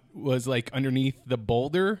Copperpot was like underneath the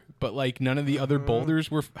boulder, but like none of the other boulders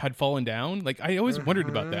had fallen down? Like I always wondered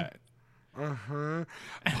about that.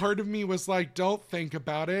 Part of me was like, don't think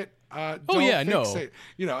about it. It.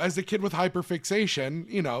 You know, as a kid with hyperfixation,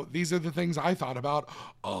 you know, these are the things I thought about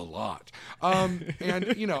a lot.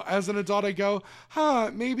 And, you know, as an adult, I go,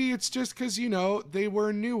 maybe it's just because, you know, they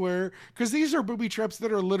were newer. Because these are booby traps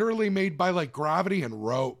that are literally made by like gravity and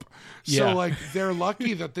rope. So like they're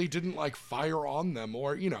lucky that they didn't like fire on them,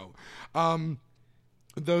 or, you know,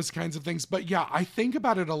 those kinds of things. But yeah, I think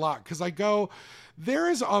about it a lot, because I go, there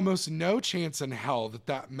is almost no chance in hell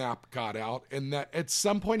that map got out, and that at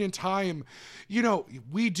some point in time, you know,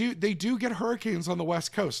 they do get hurricanes on the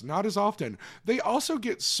West Coast, not as often. They also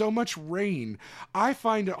get so much rain. I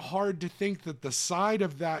find it hard to think that the side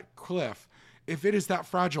of that cliff, if it is that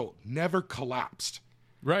fragile, never collapsed.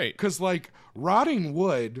 Right. Because like rotting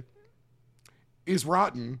wood is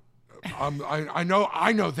rotten. I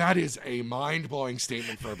know that is a mind-blowing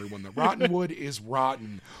statement for everyone, that rotten wood is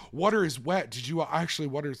rotten. Water is wet.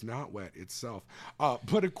 Water is not wet itself.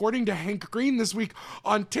 But according to Hank Green this week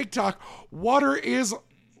on TikTok, water is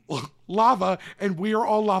lava, and we are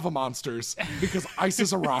all lava monsters because ice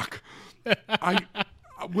is a rock.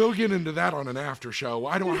 We'll get into that on an after show.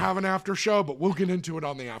 I don't have an after show, but we'll get into it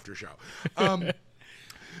on the after show.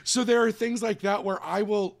 So there are things like that where I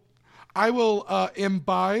will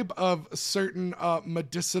imbibe of certain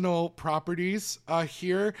medicinal properties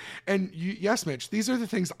here. And yes, Mitch, these are the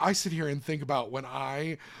things I sit here and think about when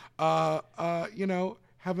I, you know,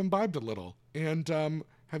 have imbibed a little and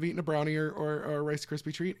have eaten a brownie or a Rice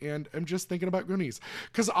Krispie treat, and I'm just thinking about Goonies.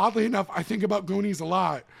 Because oddly enough, I think about Goonies a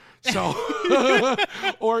lot. So,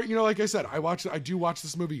 or, you know, like I said, I do watch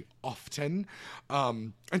this movie often.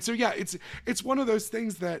 And so, yeah, it's one of those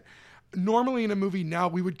things that normally in a movie now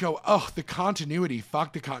we would go, oh, the continuity,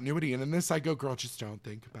 fuck the continuity. And in this I go, girl, just don't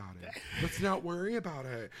think about it. Let's not worry about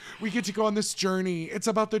it. We get to go on this journey. It's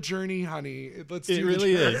about the journey, honey. It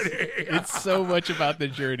really is. It's so much about the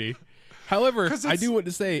journey. However, I do want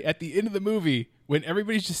to say, at the end of the movie, when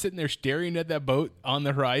everybody's just sitting there staring at that boat on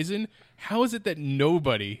the horizon, how is it that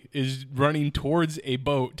nobody is running towards a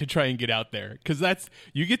boat to try and get out there? Because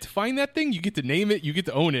you get to find that thing, you get to name it, you get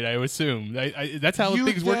to own it, I would assume. That's how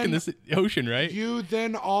things work in this ocean, right? You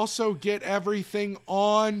then also get everything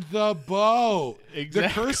on the boat. Exactly.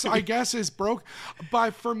 The curse, I guess, is broke.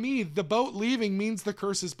 But for me, the boat leaving means the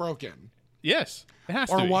curse is broken. Yes, it has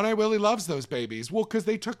to be. Or One Eye Willie loves those babies. Well, because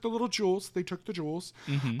they took the little jewels. They took the jewels.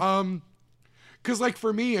 Mm-hmm. Because, like,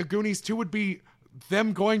 for me, a Goonies 2 would be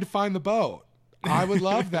them going to find the boat. I would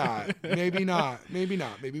love that. Maybe not. Maybe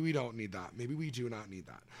not. Maybe we don't need that. Maybe we do not need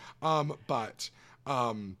that.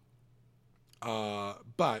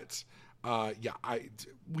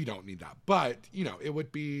 We don't need that. But, it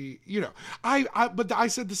would be, but I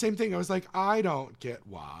said the same thing. I was like, I don't get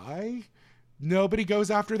why nobody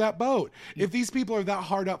goes after that boat. If these people are that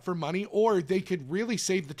hard up for money, or they could really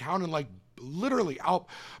save the town and literally out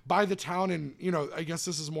buy the town, and I guess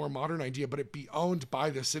this is a more modern idea, but it be owned by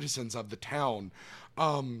the citizens of the town,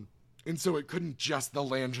 and so the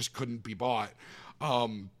land just couldn't be bought.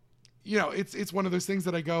 It's one of those things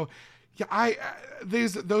that I go, yeah,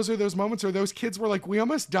 those are those moments where those kids were like, we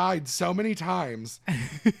almost died so many times,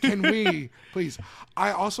 can we please.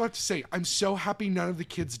 I also have to say, I'm so happy none of the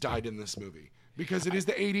kids died in this movie, because it is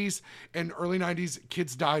the 80s and early 90s.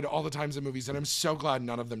 Kids died all the times in movies, and I'm so glad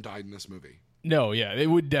none of them died in this movie. No, yeah, it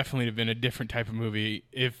would definitely have been a different type of movie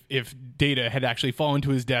if Data had actually fallen to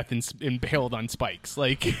his death and impaled on spikes.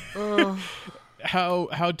 Like, how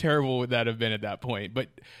terrible would that have been at that point?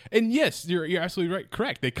 And yes, you're absolutely right,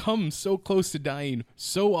 correct. They come so close to dying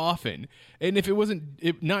so often, and if it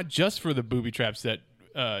wasn't not just for the booby traps that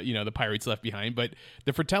the pirates left behind, but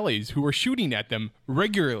the Fratellis who were shooting at them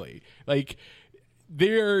regularly, like.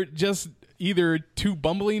 They're just either too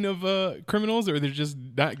bumbling of criminals, or they're just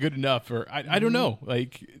not good enough, or I don't know.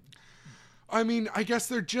 Like, I mean, I guess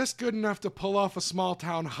they're just good enough to pull off a small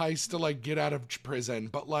town heist to get out of prison,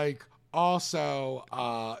 but also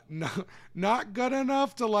not good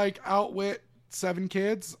enough to outwit 7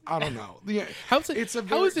 kids. I don't know. Yeah, how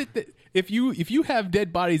is it that if you have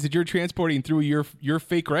dead bodies that you're transporting through your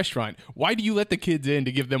fake restaurant, why do you let the kids in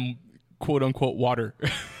to give them quote unquote water?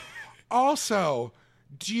 Also,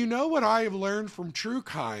 do you know what I have learned from true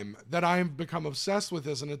crime that I have become obsessed with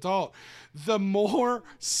as an adult? The more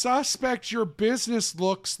suspect your business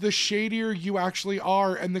looks, the shadier you actually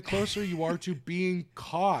are, and the closer you are to being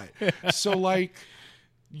caught. So,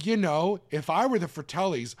 if I were the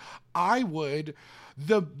Fratellis, I would.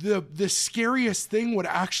 The scariest thing would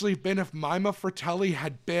actually have been if Mima Fratelli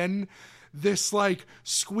had been this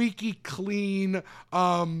squeaky clean,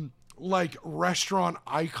 restaurant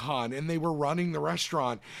icon, and they were running the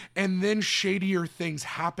restaurant, and then shadier things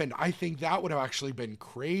happened. I think that would have actually been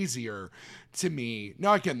crazier to me.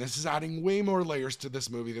 Now, again, this is adding way more layers to this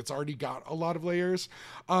movie that's already got a lot of layers.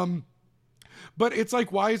 But it's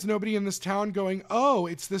why is nobody in this town going, oh,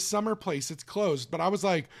 it's this summer place, it's closed? But I was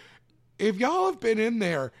like, if y'all have been in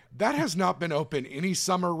there, that has not been open any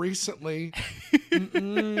summer recently.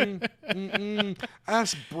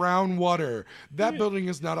 Ask Brownwater. That building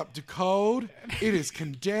is not up to code. It is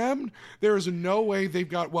condemned. There is no way they've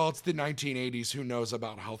got, it's the 1980s. Who knows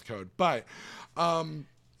about health code? But,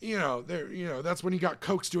 that's when you got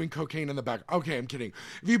Cokes doing cocaine in the back. Okay, I'm kidding.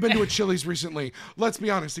 If you've been to a Chili's recently, let's be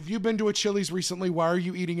honest. If you've been to a Chili's recently, why are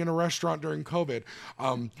you eating in a restaurant during COVID?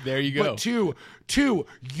 There you go. But two,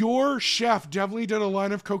 your chef definitely did a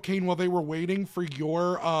line of cocaine while they were waiting for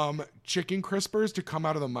your chicken crispers to come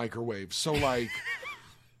out of the microwave. So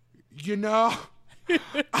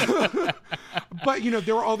but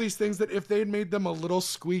there were all these things that if they had made them a little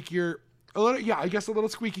squeaky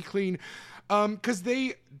clean, because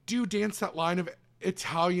they do dance that line of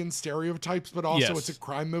Italian stereotypes, but also It's a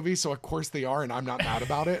crime movie, so of course they are, and I'm not mad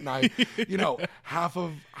about it. And I, half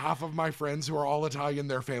of my friends who are all Italian,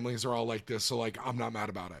 their families are all like this, so I'm not mad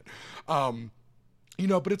about it. But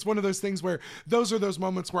it's one of those things where those are those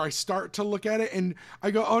moments where I start to look at it and I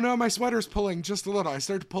go, oh no, my sweater's pulling just a little. I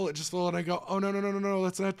start to pull it just a little and I go, oh no,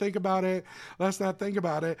 let's not think about it. But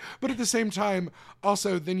at the same time,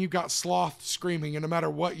 also then you've got Sloth screaming, and no matter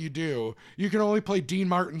what you do, you can only play Dean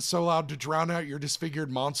Martin so loud to drown out your disfigured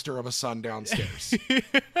monster of a son downstairs.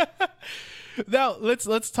 Now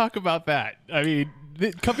let's talk about that. I mean,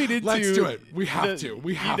 coming into let's do it. We have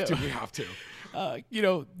to.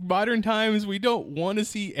 Modern times, we don't want to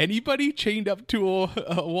see anybody chained up to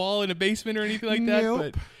a wall in a basement or anything like that.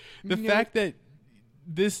 Nope. But the fact that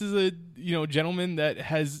this is a gentleman that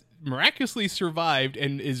has miraculously survived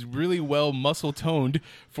and is really well muscle toned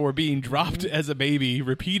for being dropped as a baby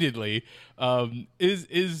repeatedly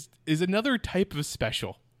is another type of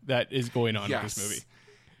special that is going on in this movie.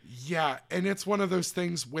 Yeah, and it's one of those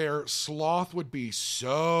things where Sloth would be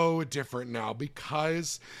so different now,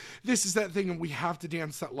 because this is that thing, and we have to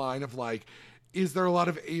dance that line of is there a lot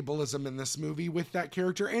of ableism in this movie with that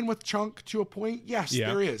character and with Chunk to a point? Yes,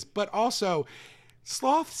 there is. But also,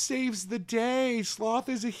 Sloth saves the day. Sloth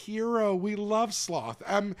is a hero. We love Sloth.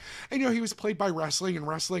 He was played by wrestling, and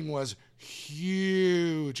wrestling was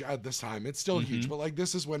huge at this time. It's still huge, but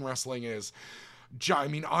this is when wrestling is.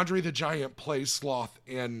 Andre the Giant plays Sloth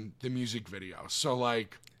in the music video. So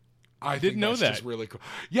I didn't know that's that. just really cool.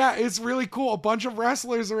 Yeah, it's really cool. A bunch of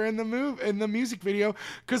wrestlers are in the music video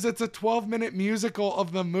because it's a 12-minute musical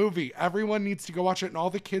of the movie. Everyone needs to go watch it, and all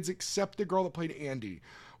the kids except the girl that played Andy.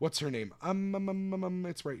 What's her name?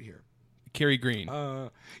 It's right here. Carrie Green.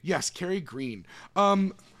 Yes, Carrie Green.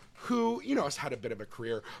 Who, has had a bit of a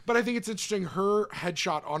career. But I think it's interesting, her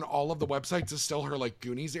headshot on all of the websites is still her, like,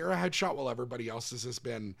 Goonies era headshot, while everybody else's has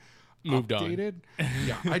been moved updated. on.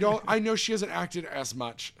 Yeah, I know she hasn't acted as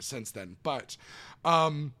much since then, but... I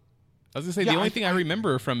was gonna say, the only thing I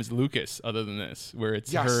remember from is Lucas, other than this, where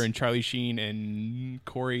it's her and Charlie Sheen and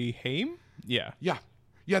Corey Haim? Yeah.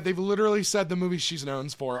 Yeah, they've literally said the movies she's known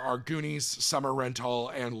for are Goonies, Summer Rental,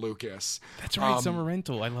 and Lucas. That's right, Summer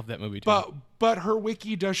Rental. I love that movie too. But her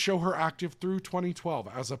wiki does show her active through 2012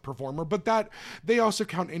 as a performer. But that they also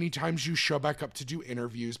count any times you show back up to do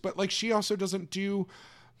interviews. But like she also doesn't do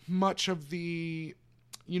much of the,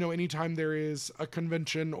 anytime there is a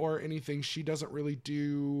convention or anything, she doesn't really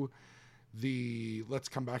do the let's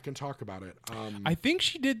come back and talk about it. I think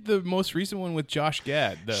she did the most recent one with Josh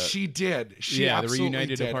Gad. She did. The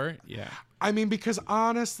Reunited Apart. Yeah. I mean, because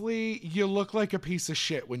honestly, you look like a piece of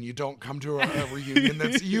shit when you don't come to a reunion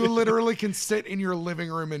that's you literally can sit in your living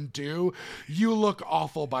room and do. You look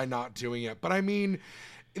awful by not doing it. But I mean,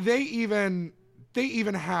 they even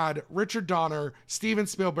had Richard Donner, Steven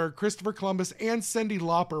Spielberg, Christopher Columbus, and Cyndi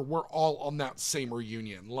Lauper were all on that same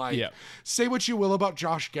reunion. Like, say what you will about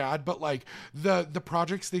Josh Gad, but like the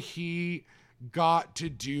projects that he got to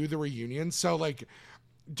do the reunion. So like,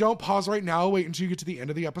 don't pause right now. Wait until you get to the end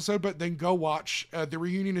of the episode, but then go watch. The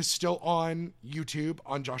reunion is still on YouTube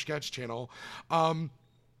on Josh Gad's channel.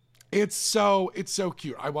 It's so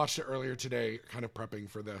cute. I watched it earlier today, kind of prepping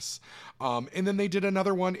for this. And then they did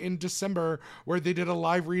another one in December where they did a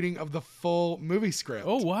live reading of the full movie script.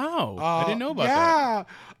 Oh, wow. I didn't know about that. Yeah.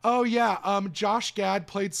 Oh, yeah. Josh Gad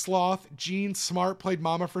played Sloth. Jean Smart played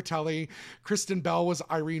Mama Fratelli. Kristen Bell was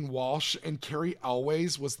Irene Walsh. And Carrie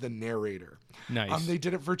Elways was the narrator. Nice. They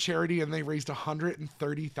did it for charity, and they raised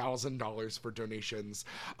 $130,000 for donations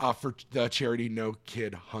for the charity No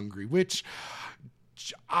Kid Hungry, which...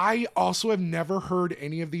 I also have never heard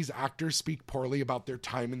any of these actors speak poorly about their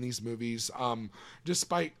time in these movies,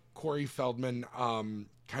 despite Corey Feldman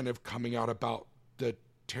kind of coming out about the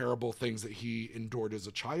terrible things that he endured as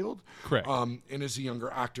a child. Correct. And as a younger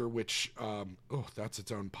actor, which, that's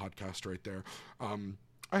its own podcast right there.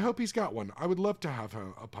 I hope he's got one. I would love to have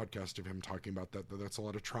a podcast of him talking about that. That's a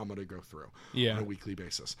lot of trauma to go through on a weekly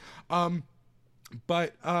basis.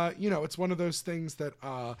 But it's one of those things that...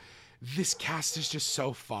 this cast is just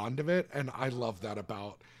so fond of it, and I love that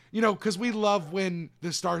about, because we love when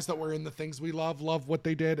the stars that were in the things we love what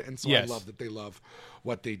they did, and so I love that they love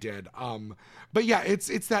what they did. But yeah,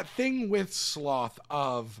 it's that thing with Sloth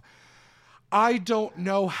of, I don't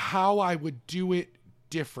know how I would do it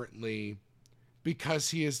differently because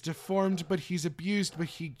he is deformed, but he's abused, but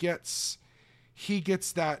he gets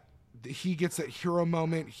that hero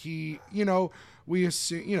moment. We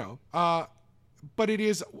assume, but it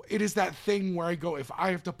is that thing where I go, if I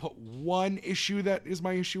have to put one issue that is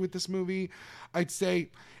my issue with this movie, I'd say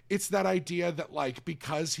it's that idea that like,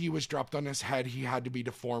 because he was dropped on his head, he had to be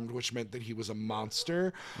deformed, which meant that he was a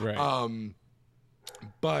monster. Right.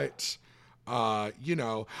 But I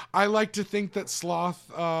like to think that Sloth,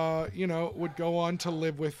 would go on to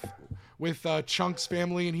live with Chunk's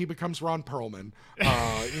family, and he becomes Ron Perlman.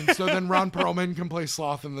 And so then Ron Perlman can play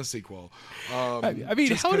Sloth in the sequel. I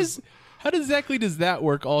mean, how exactly does that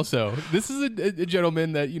work also? This is a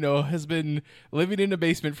gentleman that, has been living in a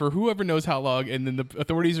basement for whoever knows how long, and then the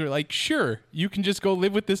authorities are like, sure, you can just go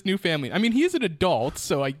live with this new family. I mean, he is an adult,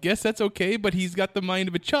 so I guess that's okay, but he's got the mind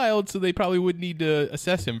of a child, so they probably would need to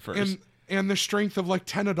assess him first. And the strength of like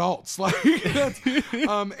 10 adults. Like that's,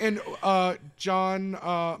 and John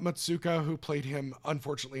Matsuka, who played him,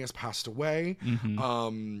 unfortunately has passed away.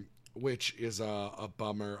 Mm-hmm. Which is a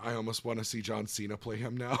bummer. I almost want to see John Cena play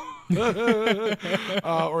him now.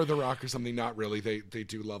 Or The Rock or something. Not really. They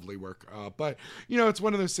do lovely work. But, it's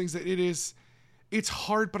one of those things that it's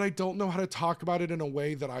hard, but I don't know how to talk about it in a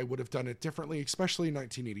way that I would have done it differently, especially in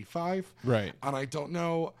 1985. Right. And I don't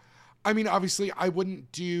know. I mean, obviously, I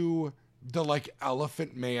wouldn't do the, like,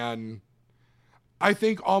 Elephant Man. I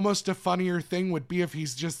think almost a funnier thing would be if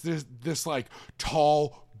he's just this like,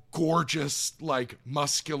 tall, gorgeous, like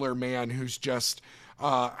muscular man who's just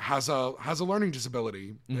has a learning disability.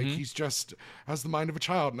 Mm-hmm. Like he's just has the mind of a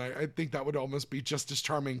child, and I think that would almost be just as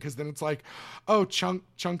charming, because then it's like, oh,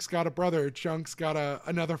 Chunk's got a brother, Chunk's got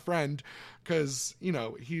another friend, because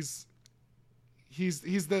He's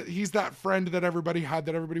that friend that everybody had,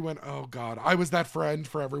 that everybody went, oh God, I was that friend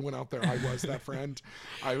for everyone out there. I was that friend.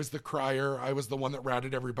 I was the crier. I was the one that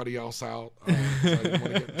ratted everybody else out. 'Cause I didn't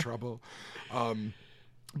want to get in trouble.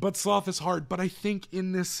 But Sloth is hard. But I think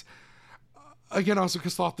in this, again, also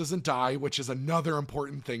because Sloth doesn't die, which is another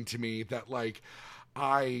important thing to me, that like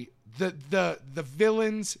the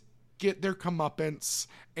villains get their comeuppance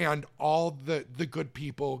and all the good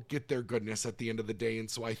people get their goodness at the end of the day. And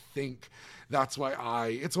so I think that's why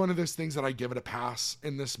it's one of those things that I give it a pass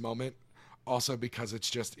in this moment, also because it's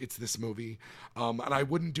this movie. And I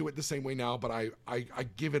wouldn't do it the same way now, but I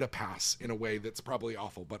give it a pass in a way that's probably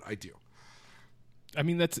awful, but I do. I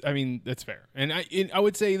mean, that's fair. And I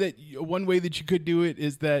would say that one way that you could do it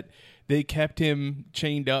is that they kept him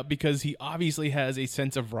chained up because he obviously has a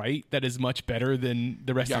sense of right that is much better than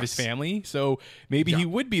the rest of his family. So maybe he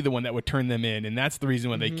would be the one that would turn them in, and that's the reason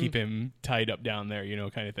why they keep him tied up down there,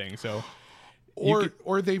 kind of thing. So,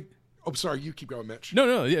 or they. Oh, sorry. You keep going, Mitch.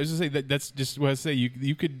 No. Yeah, I was just say that's just what I say.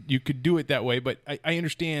 You could do it that way, but I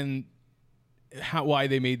understand why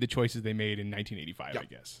they made the choices they made in 1985. I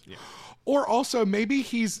guess. Yeah. Or also maybe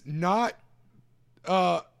he's not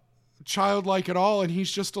childlike at all, and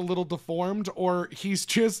he's just a little deformed, or he's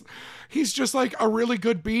just like a really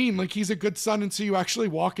good being, like he's a good son, and so you actually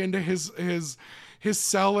walk into his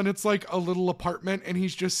cell and it's like a little apartment and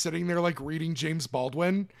he's just sitting there like reading James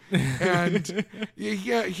Baldwin, and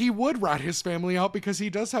yeah, he would rat his family out because he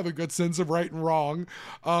does have a good sense of right and wrong,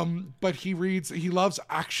 but he loves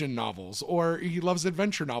action novels, or he loves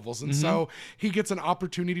adventure novels, and so he gets an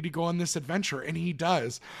opportunity to go on this adventure, and he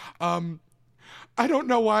does. I don't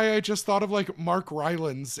know why I just thought of like Mark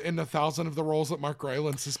Rylance in 1,000 of the roles that Mark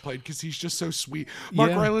Rylance has played, because he's just so sweet.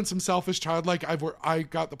 Mark Rylance himself is childlike. I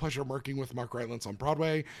got the pleasure of working with Mark Rylance on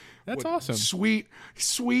Broadway. That's awesome. Sweet,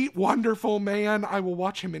 wonderful man. I will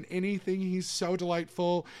watch him in anything. He's so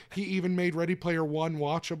delightful. He even made Ready Player One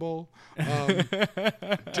watchable.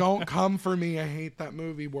 Don't come for me. I hate that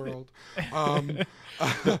movie world. I mean,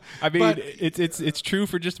 it's true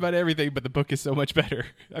for just about everything, but the book is so much better.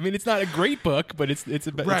 I mean, it's not a great book, but it's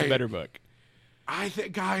a better book. I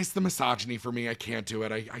think, guys, the misogyny for me, I can't do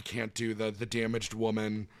it. I can't do the damaged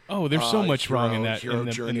woman. Oh, there's so much wrong in that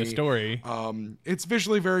in the story. It's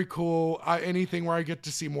visually very cool. Anything where I get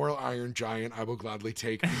to see more Iron Giant, I will gladly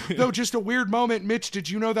take. Though, just a weird moment. Mitch, did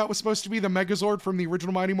you know that was supposed to be the Megazord from the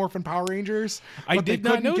original Mighty Morphin Power Rangers? I did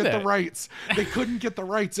not know that. They couldn't get the rights. They couldn't get the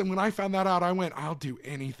rights. And when I found that out, I went, I'll do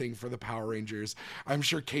anything for the Power Rangers. I'm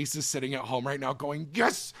sure Case is sitting at home right now going,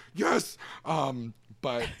 yes.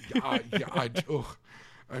 But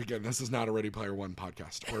again, this is not a Ready Player One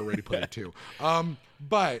podcast or a Ready Player Two.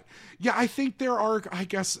 But yeah, I think there are, I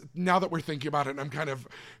guess now that we're thinking about it and I'm kind of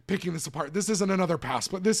picking this apart, this isn't another pass,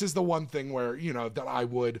 but this is the one thing where, that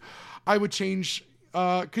I would change,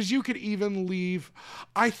 because you could even leave.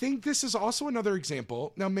 I think this is also another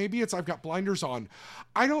example. Now, maybe it's I've got blinders on.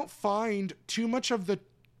 I don't find too much of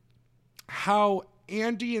how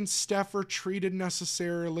Andy and Steph are treated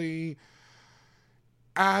necessarily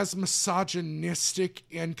as misogynistic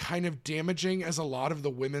and kind of damaging as a lot of the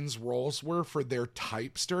women's roles were for their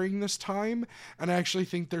types during this time. And I actually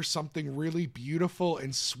think there's something really beautiful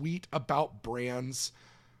and sweet about Bran's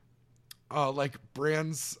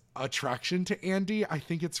attraction to Andy. I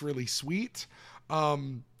think it's really sweet.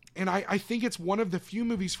 And I think it's one of the few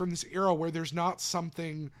movies from this era where there's not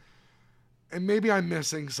something, and maybe I'm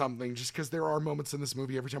missing something just because there are moments in this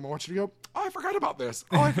movie every time I watch it, I go, oh, I forgot about this.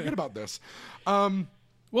 Oh, I forget about this.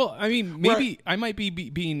 Well, I mean, maybe I might be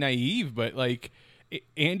being naive, but like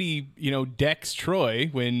Andy, decks Troy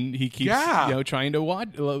when he keeps, trying to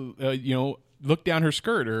look down her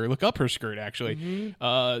skirt or look up her skirt, actually.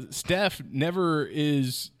 Steph never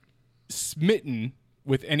is smitten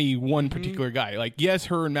with any one particular guy. Like, yes,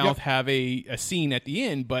 her and Mouth have a scene at the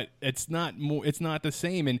end, but it's not the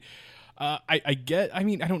same. And I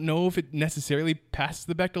don't know if it necessarily passes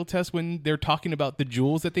the Bechdel test when they're talking about the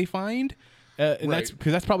jewels that they find. And that's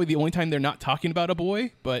because that's probably the only time they're not talking about a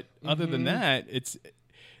boy. But other than that,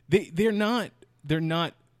 they're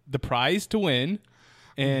not the prize to win,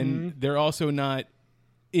 and they're also not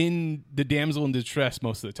in the damsel in distress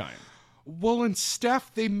most of the time. Well, and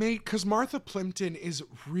Steph, because Martha Plimpton is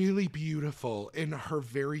really beautiful in her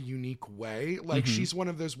very unique way. Like, she's one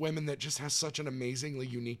of those women that just has such an amazingly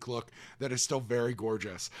unique look that is still very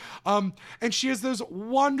gorgeous. And she has those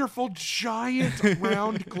wonderful, giant,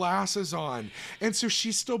 round glasses on. And so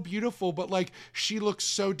she's still beautiful, but, like, she looks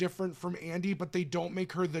so different from Andy, but they don't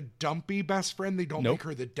make her the dumpy best friend. They don't make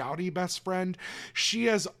her the dowdy best friend. She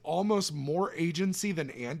has almost more agency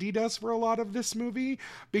than Andy does for a lot of this movie,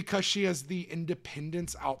 because she has has the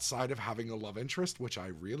independence outside of having a love interest, which I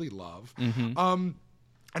really love. Mm-hmm. And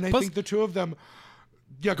I Plus- think the two of them.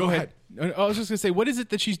 Yeah, go ahead. I was just gonna say, what is it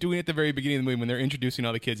that she's doing at the very beginning of the movie when they're introducing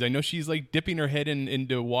all the kids? I know she's like dipping her head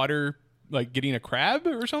into water, like getting a crab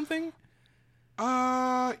or something.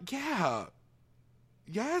 Yeah.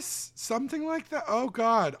 Yes, something like that. Oh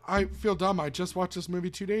God, I feel dumb. I just watched this movie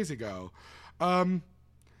 2 days ago. Yeah.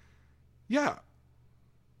 Yeah,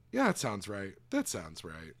 that sounds right.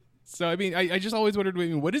 So I mean, I just always wondered,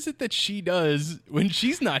 what is it that she does when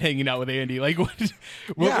she's not hanging out with Andy? Like,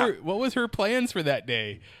 what was her plans for that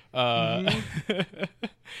day? Well,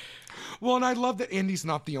 and I love that Andy's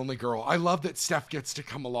not the only girl. I love that Steph gets to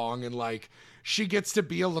come along and like she gets to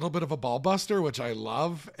be a little bit of a ball buster, which I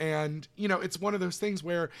love. And you know, it's one of those things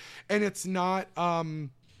where, and it's not.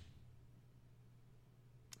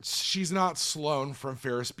 She's not Sloane from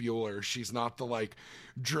Ferris Bueller. She's not the like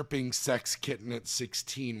dripping sex kitten at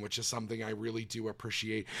 16, which is something I really do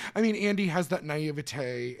appreciate. I mean, Andy has that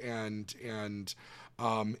naivete and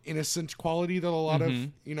innocent quality that a lot of,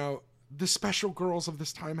 you know, the special girls of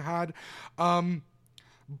this time had.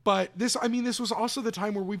 But this was also the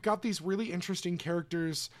time where we've got these really interesting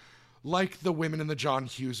characters like the women in the John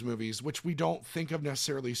Hughes movies, which we don't think of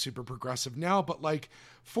necessarily super progressive now, but like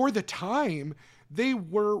for the time, they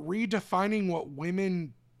were redefining what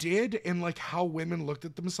women did and like how women looked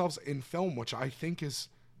at themselves in film, which I think is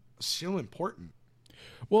still important.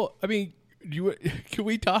 Well, I mean, can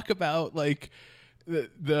we talk about like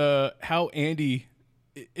the how Andy,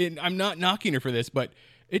 and I'm not knocking her for this, but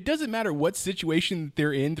it doesn't matter what situation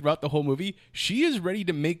they're in throughout the whole movie. She is ready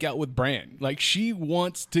to make out with Bran. Like, she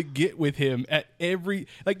wants to get with him at every...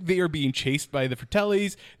 Like, they are being chased by the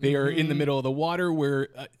Fratellis. They are in the middle of the water where,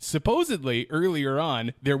 supposedly, earlier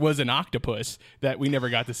on, there was an octopus that we never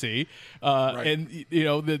got to see. Right. And, you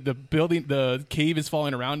know, the building... The cave is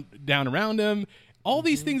falling down around him. All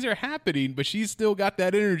these things are happening, but she's still got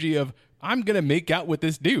that energy of, I'm going to make out with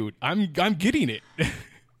this dude. I'm getting it.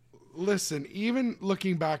 Listen, even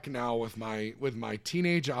looking back now with my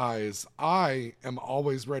teenage eyes, I am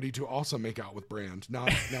always ready to also make out with Brand. Not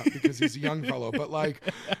because he's a young fellow, but like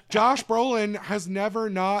Josh Brolin has never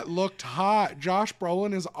not looked hot. Josh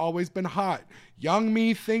Brolin has always been hot. Young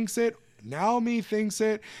me thinks it. Now me thinks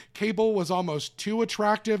it. Cable was almost too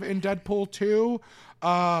attractive in Deadpool 2.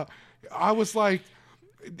 I was like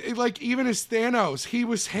even as Thanos, he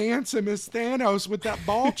was handsome as Thanos with that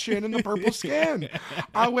ball chin and the purple skin.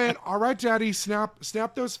 I went, all right, Daddy, snap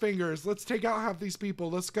those fingers. Let's take out half these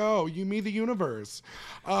people. Let's go. You, me, the universe.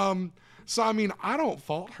 So, I mean, I don't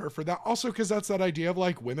fault her for that. Also, because that's that idea of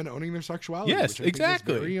like women owning their sexuality. Yes, which I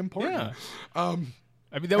exactly. think is very important. Yeah.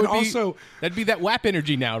 I mean, that'd be that WAP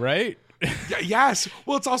energy now, right? Yes.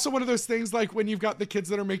 Well, it's also one of those things like when you've got the kids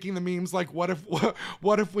that are making the memes, like what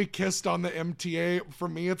if we kissed on the MTA? For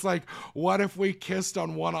me, it's like, what if we kissed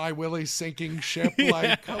on One Eye Willie's sinking ship?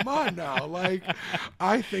 Like, come on now. Like,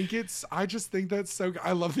 I just think that's so good.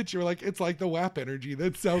 I love that you're like, it's like the WAP energy.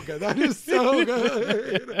 That's so good. That is so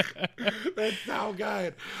good. That's so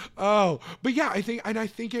good. Oh, but yeah, I think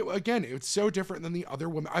it's so different than the other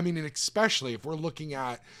women. I mean, and especially if we're looking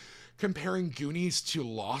at comparing Goonies to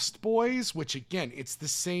Lost Boys, which again, it's the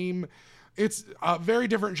same, it's very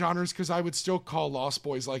different genres because I would still call Lost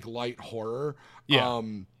Boys like light horror. Yeah.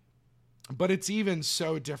 But it's even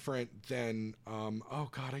so different than, oh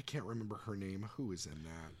God, I can't remember her name. Who is in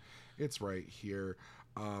that? It's right here.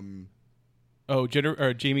 Jamie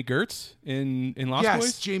Gertz in Lost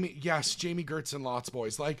Boys? Jamie Gertz in Lost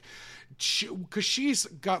Boys. Like, because she's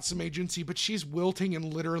got some agency, but she's wilting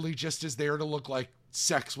and literally just is there to look like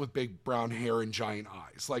sex with big brown hair and giant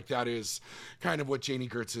eyes. Like, that is kind of what Jamie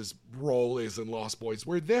Gertz's role is in Lost Boys.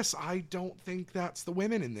 Where this, I don't think that's the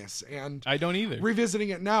women in this. And I don't either. Revisiting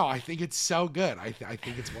it now, I think it's so good. I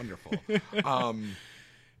think it's wonderful.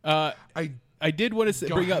 I did want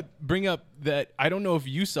to bring up that I don't know if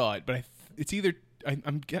you saw it, but it's either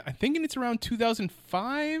I'm thinking it's around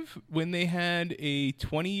 2005 when they had a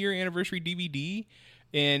 20-year anniversary DVD,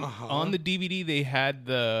 and on the DVD they had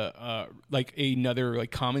the like another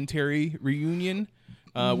like commentary reunion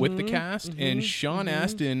with the cast, and Sean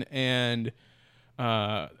Astin and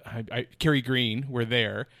Kerry Green were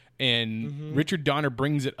there. And Richard Donner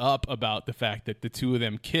brings it up about the fact that the two of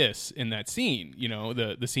them kiss in that scene, you know,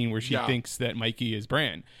 the scene where she thinks that Mikey is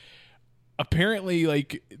Bran. Apparently,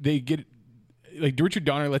 like, they get, like, Richard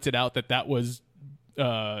Donner lets it out that was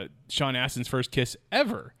Sean Astin's first kiss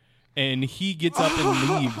ever. And he gets up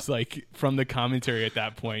and leaves, like, from the commentary at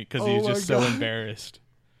that point because he's just so embarrassed.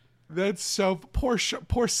 That's so poor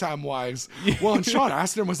Samwise. Well, and Sean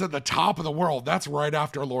Astin was at the top of the world. That's right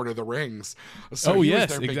after Lord of the Rings. So Oh, he yes,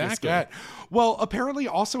 was their biggest exactly. get. Well, apparently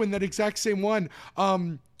also in that exact same one,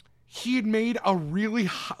 he had made a really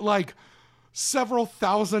several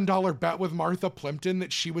 $1,000 bet with Martha Plimpton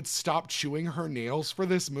that she would stop chewing her nails for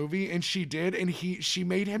this movie, and she did, and she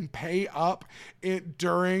made him pay up it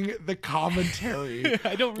during the commentary.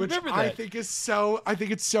 I don't remember which that. I think it's so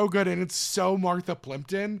good, and it's so Martha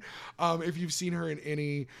Plimpton. If you've seen her in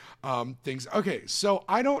any things. Okay, so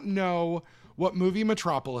I don't know what movie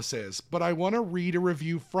Metropolis is, but I want to read a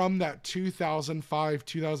review from that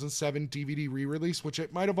 2005-2007 DVD re-release, which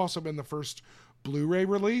it might have also been the first Blu-ray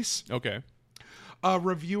release. Okay. A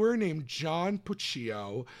reviewer named John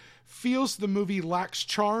Puccio feels the movie lacks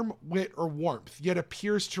charm, wit, or warmth, yet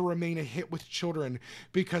appears to remain a hit with children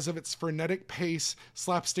because of its frenetic pace,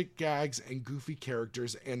 slapstick gags, and goofy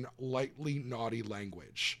characters and lightly naughty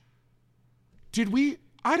language. Did we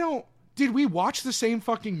watch the same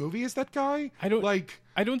fucking movie as that guy? I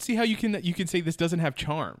don't see how you can say this doesn't have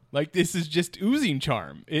charm. Like, this is just oozing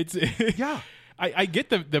charm. It's Yeah. I get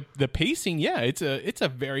the pacing. Yeah, it's a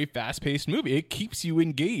very fast paced movie. It keeps you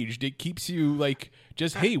engaged. It keeps you like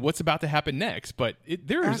just, hey, what's about to happen next? But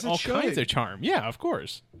there is all kinds of charm. Yeah, of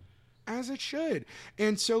course. As it should.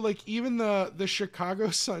 And so like even the Chicago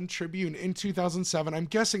Sun-Tribune in 2007, I'm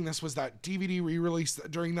guessing this was that DVD re-release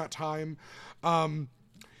during that time.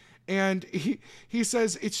 And he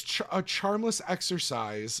says it's a charmless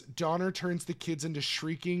exercise. Donner turns the kids into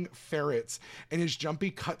shrieking ferrets, and his jumpy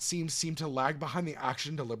cutscenes seem to lag behind the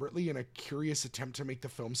action deliberately in a curious attempt to make the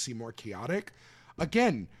film seem more chaotic.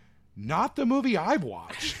 Again, not the movie I've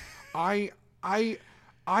watched. I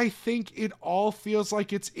think it all feels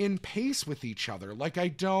like it's in pace with each other. Like I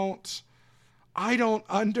don't understand.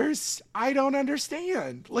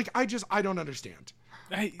 Like I don't understand.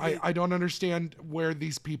 I don't understand where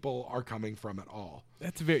these people are coming from at all.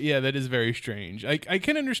 That is very strange. I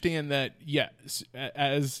can understand that. Yes,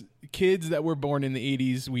 as kids that were born in the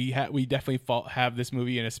 80s, we definitely have this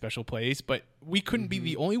movie in a special place, but we couldn't be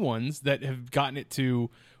the only ones that have gotten it to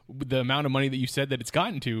the amount of money that you said that it's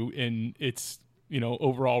gotten to in its,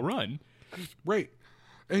 overall run. Right.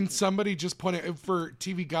 And somebody just pointed for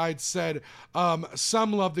TV Guide said,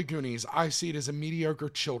 some love the Goonies. I see it as a mediocre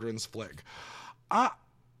children's flick.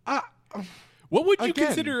 What would you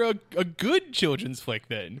consider a good children's flick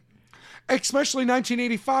then? Especially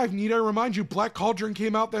 1985. Need I remind you, Black Cauldron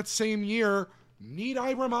came out that same year. Need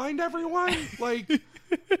I remind everyone? Like,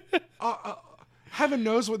 heaven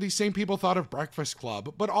knows what these same people thought of Breakfast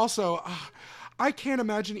Club. But also, I can't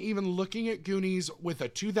imagine even looking at Goonies with a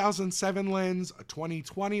 2007 lens, a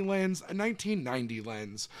 2020 lens, a 1990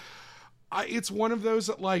 lens. It's one of those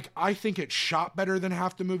that, like, I think it's shot better than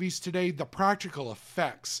half the movies today. The practical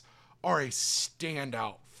effects are a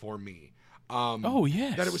standout for me. Oh,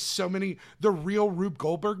 yes. That it was so many, the real Rube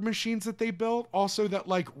Goldberg machines that they built. Also that,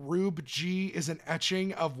 like, Rube G is an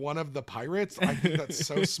etching of one of the pirates. I think that's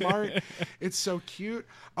so smart. It's so cute.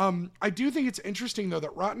 I do think it's interesting, though,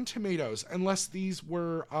 that Rotten Tomatoes, unless these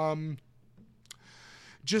were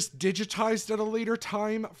just digitized at a later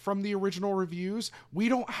time from the original reviews, we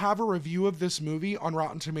don't have a review of this movie on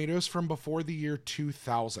Rotten Tomatoes from before the year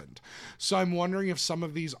 2000. So I'm wondering if some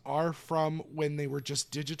of these are from when they were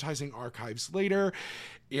just digitizing archives later,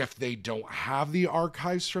 if they don't have the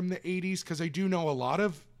archives from the 80s, because I do know a lot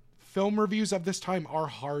of film reviews of this time are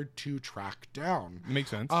hard to track down.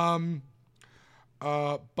 Makes sense.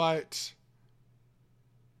 But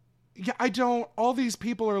yeah, all these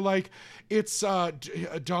people are like, it's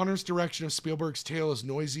Donner's direction of Spielberg's tale is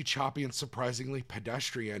noisy, choppy, and surprisingly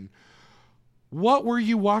pedestrian. What were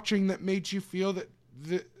you watching that made you feel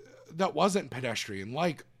that wasn't pedestrian?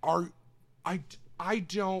 Like,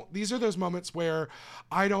 these are those moments where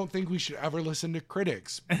I don't think we should ever listen to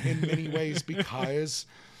critics in many ways because,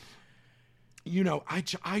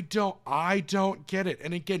 I don't get it.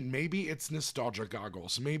 And again, maybe it's nostalgia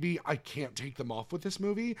goggles. Maybe I can't take them off with this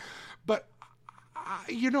movie, but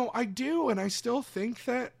I do. And I still think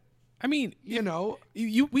that, I mean,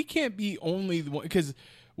 we can't be only the one, because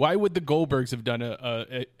why would the Goldbergs have done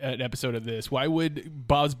an episode of this? Why would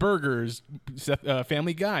Bob's Burgers,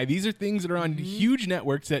 Family Guy? These are things that are on huge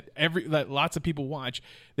networks that lots of people watch.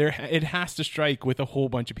 It has to strike with a whole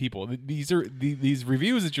bunch of people. These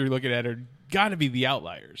reviews that you're looking at are got to be the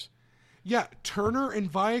outliers. Yeah, Turner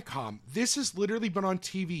and Viacom. This has literally been on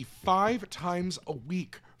TV 5 times a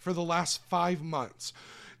week for the last 5 months.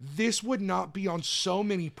 this would not be on so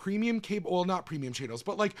many premium cable, well, not premium channels,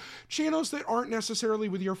 but like channels that aren't necessarily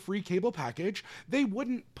with your free cable package. They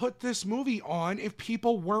wouldn't put this movie on if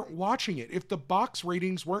people weren't watching it, if the box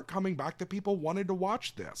ratings weren't coming back that people wanted to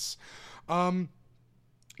watch this.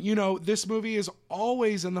 You know, this movie is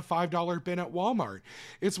always in the $5 bin at Walmart.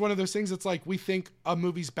 It's one of those things. It's like we think a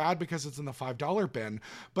movie's bad because it's in the $5 bin,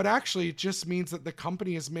 but actually it just means that the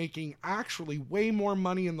company is making actually way more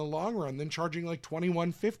money in the long run than charging like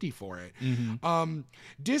 $21.50 for it.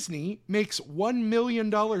 Disney makes $1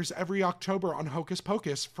 million every October on Hocus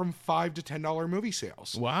Pocus from $5 to $10 movie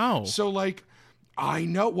sales. Wow. So like, I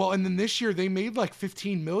know. Well, and then this year they made like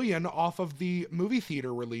 $15 million off of the movie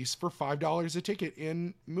theater release for $5 a ticket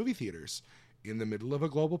in movie theaters in the middle of a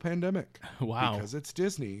global pandemic. Wow. Because it's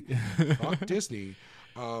Disney. Fuck Disney.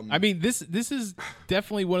 I mean, this is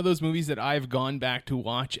definitely one of those movies that I've gone back to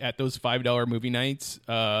watch at those $5 movie nights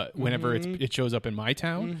whenever it shows up in my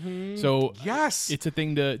town. So yes, it's a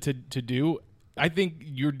thing to do. I think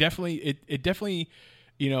you're definitely it definitely,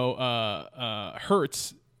 you know,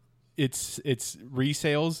 hurts its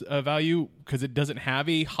resales value because it doesn't have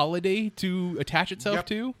a holiday to attach itself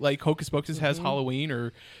to, like Hocus Pocus has Halloween,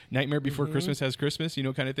 or Nightmare Before Christmas has Christmas, you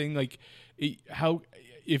know, kind of thing. Like how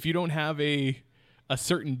if you don't have a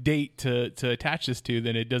certain date to attach this to,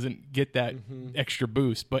 then it doesn't get that extra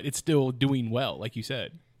boost, but it's still doing well, like you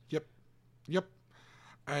said. Yep.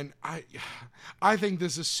 And I think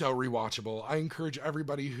this is so rewatchable. I encourage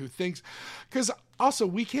everybody who thinks, because also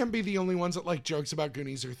we can't be the only ones that like jokes about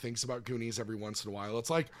Goonies or thinks about Goonies every once in a while.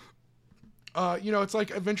 It's like, you know, it's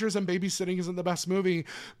like Adventures in Babysitting isn't the best movie,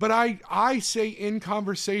 but I say in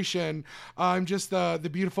conversation, I'm just the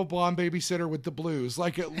beautiful blonde babysitter with the blues,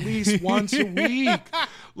 like at least once a week.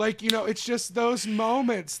 Like, you know, it's just those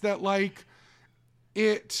moments that like,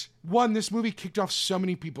 this movie kicked off so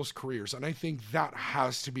many people's careers, and I think that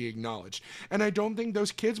has to be acknowledged. And I don't think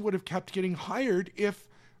those kids would have kept getting hired if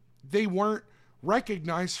they weren't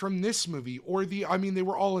recognized from this movie or they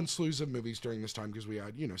were all in slews of movies during this time, because we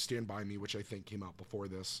had, you know, Stand By Me, which I think came out before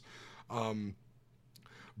this. When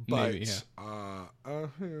did this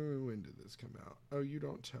come out? Oh, you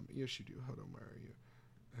don't tell me. Yes, you do. Hold on, where are you?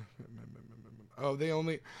 Oh,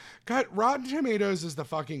 Rotten Tomatoes is the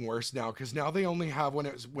fucking worst now, because now they only have when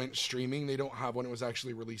it went streaming. They don't have when it was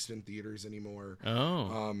actually released in theaters anymore.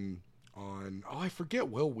 I forget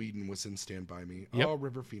Will Wheaton was in Stand By Me. Yep. Oh,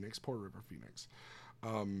 River Phoenix, poor River Phoenix.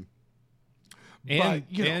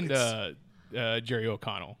 Jerry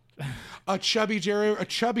O'Connell. a chubby Jerry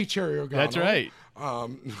O'Connell. That's right.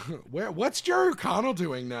 What's Jerry O'Connell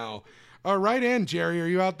doing now? Right in, Jerry. Are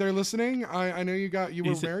you out there listening? I know you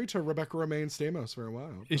were married to Rebecca Romaine Stamos for a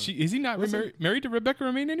while. Is he not married to Rebecca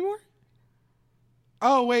Romaine anymore?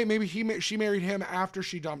 Oh wait, maybe she married him after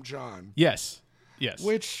she dumped John. Yes.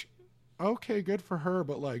 Which, okay, good for her,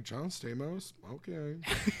 but like John Stamos, okay.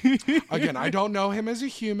 Again, I don't know him as a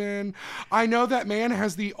human. I know that man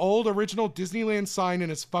has the old original Disneyland sign in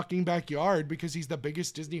his fucking backyard because he's the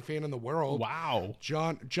biggest Disney fan in the world. Wow.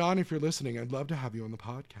 John, if you're listening, I'd love to have you on the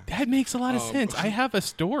podcast. That makes a lot of sense. I have a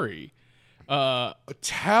story.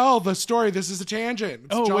 Tell the story. This is a tangent.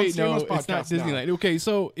 It's it's not Disneyland. Now. Okay,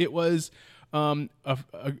 so it was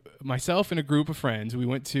myself and a group of friends. We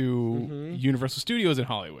went to Universal Studios in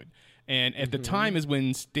Hollywood. And at the time is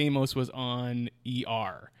when Stamos was on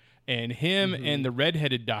ER. And him and the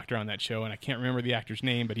redheaded doctor on that show, and I can't remember the actor's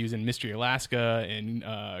name, but he was in Mystery Alaska and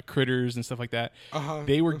Critters and stuff like that.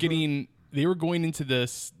 They were going into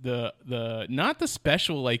the not the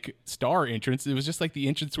special like star entrance. It was just like the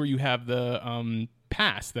entrance where you have the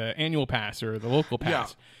pass, the annual pass or the local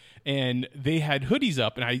pass. Yeah. And they had hoodies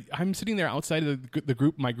up, and I'm sitting there outside of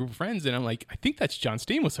my group of friends, and I'm like, I think that's John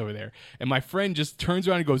Stamos over there. And my friend just turns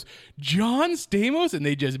around and goes, John Stamos? And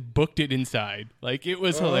they just booked it inside. Like, it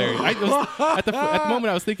was hilarious. At the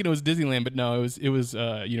moment, I was thinking it was Disneyland, but no, it was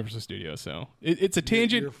Universal Studios. So it's a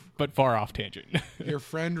tangent, but far off tangent. Your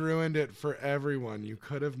friend ruined it for everyone. You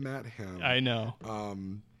could have met him. I know.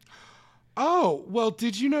 Oh, well,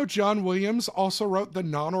 did you know John Williams also wrote the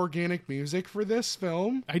non-organic music for this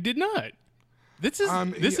film? I did not. This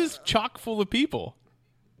is chock full of people.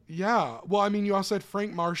 Yeah. Well, I mean, you also had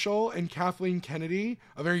Frank Marshall and Kathleen Kennedy,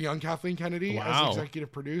 a very young Kathleen Kennedy, as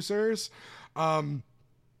executive producers. I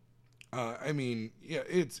mean, yeah,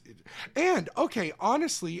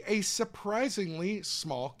 honestly, a surprisingly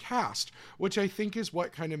small cast, which I think is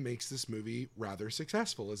what kind of makes this movie rather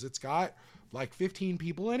successful, is it's got like 15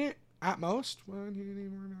 people in it. At most.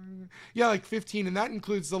 Yeah, like 15. And that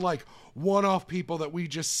includes the like one-off people that we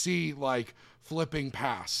just see like flipping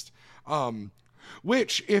past.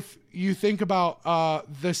 Which, if you think about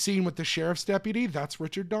the scene with the sheriff's deputy, that's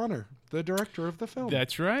Richard Donner, the director of the film.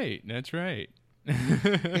 That's right. And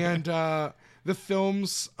the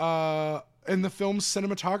film's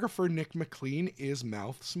cinematographer, Nick McLean, is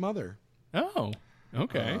Mouth's mother. Oh,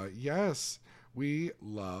 okay. Yes. We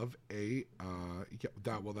love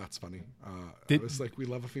that's funny. It was like, we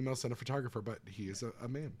love a female cinematographer, but he is a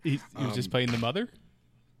man. He was just playing the mother?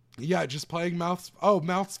 Yeah, just playing Mouth's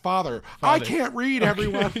father. I can't read,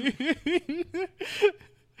 everyone. It's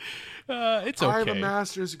okay. I have a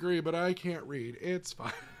master's degree, but I can't read. It's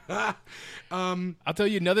fine. I'll tell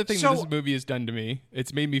you another thing that this movie has done to me.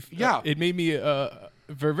 It made me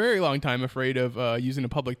for a very long time afraid of using a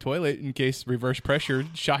public toilet in case reverse pressure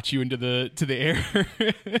shot you into the air.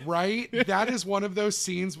 Right? That is one of those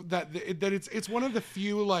scenes that it's one of the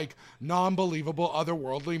few like non-believable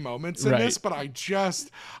otherworldly moments in this, but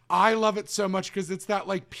I love it so much because it's that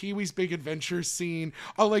like Pee-wee's Big Adventure scene.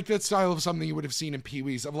 I like that style of something you would have seen in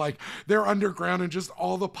Pee-wee's, of like they're underground and just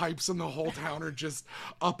all the pipes in the whole town are just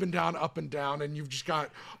up and down, and you've just got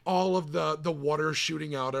all of the water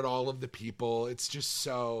shooting out at all of the people. It's just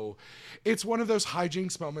it's one of those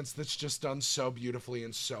hijinks moments that's just done so beautifully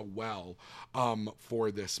and so well for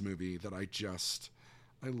this movie that I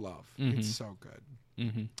love. Mm-hmm. It's so good.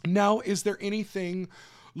 Mm-hmm. Now, is there anything,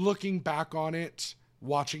 looking back on it,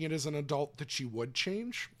 watching it as an adult, that you would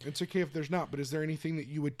change? It's okay if there's not, but is there anything that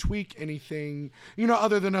you would tweak? Anything,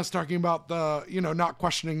 other than us talking about the, not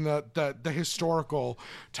questioning the historical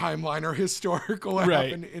timeline or historical what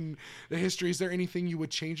happened in the history? Is there anything you would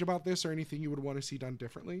change about this, or anything you would want to see done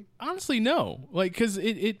differently? Honestly, no. Like, because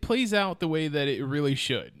it plays out the way that it really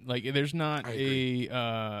should. Like, there's not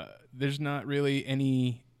there's not really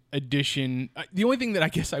any addition. The only thing that I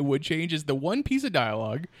guess I would change is the one piece of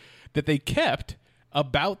dialogue that they kept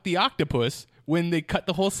about the octopus when they cut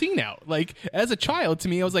the whole scene out. Like, as a child, to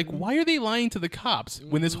me, I was like, why are they lying to the cops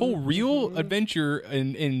when this whole real adventure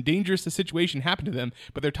and dangerous situation happened to them,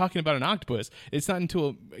 but they're talking about an octopus? It's not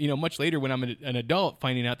until, much later when I'm an adult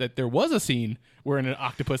finding out that there was a scene where an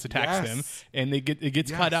octopus attacks them, and it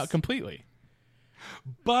gets cut out completely.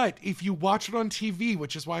 But if you watch it on TV,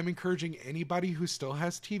 which is why I'm encouraging anybody who still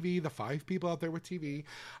has TV, the 5 people out there with TV,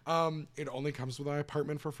 it only comes with my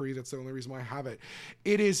apartment for free. That's the only reason why I have it.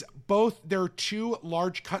 It is both. There are 2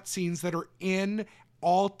 large cutscenes that are in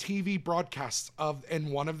all TV broadcasts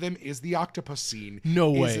and one of them is the octopus scene. No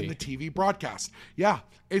way. Is in the TV broadcast. Yeah,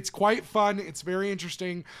 it's quite fun. It's very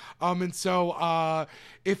interesting. And so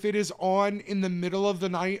if it is on in the middle of the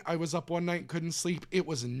night, I was up one night, couldn't sleep. It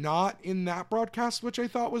was not in that broadcast, which I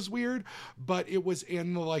thought was weird, but it was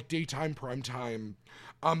in the like daytime prime time.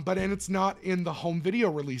 And it's not in the home video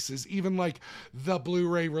releases, even like the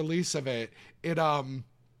Blu-ray release of it.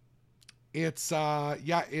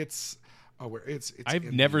 I've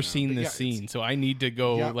never seen this scene, so I need to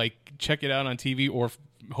go check it out on TV or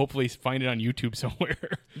hopefully find it on YouTube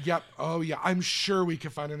somewhere. Yep. Oh yeah, I'm sure we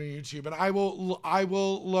can find it on YouTube, and I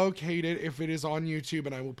will locate it if it is on YouTube,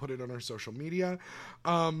 and I will put it on our social media.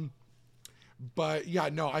 But yeah,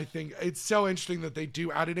 no, I think it's so interesting that they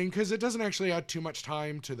do add it in, because it doesn't actually add too much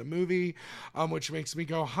time to the movie, which makes me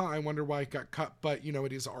go, I wonder why it got cut. But,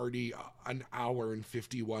 it is already an hour and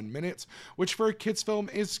 51 minutes, which for a kid's film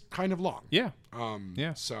is kind of long. Yeah.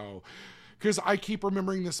 So, because I keep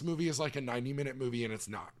remembering this movie as like a 90-minute movie, and it's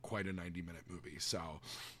not quite a 90-minute movie. So,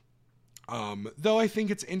 though I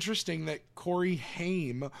think it's interesting that Corey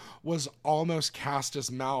Haim was almost cast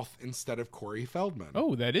as Mouth instead of Corey Feldman.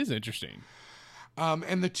 Oh, that is interesting.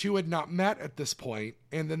 And the 2 had not met at this point,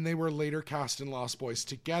 and then they were later cast in Lost Boys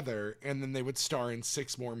together, and then they would star in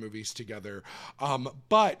 6 more movies together.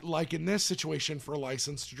 But like in this situation for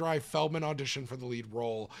License to Drive, Feldman auditioned for the lead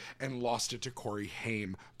role and lost it to Corey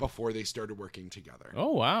Haim before they started working together.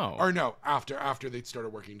 Oh, wow. Or no, after they'd started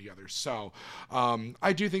working together. So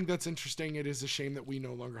I do think that's interesting. It is a shame that we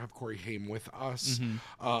no longer have Corey Haim with us.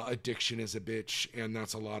 Mm-hmm. Addiction is a bitch, and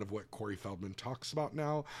that's a lot of what Corey Feldman talks about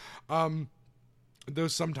now. Though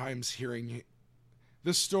sometimes hearing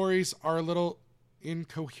the stories are a little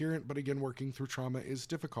incoherent, but again, working through trauma is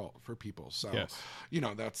difficult for people. So,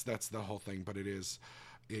 that's the whole thing, but it is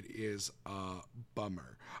a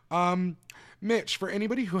bummer. Mitch, for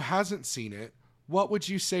anybody who hasn't seen it, what would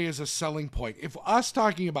you say is a selling point? If us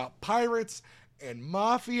talking about pirates and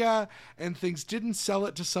mafia and things didn't sell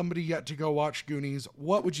it to somebody yet to go watch Goonies,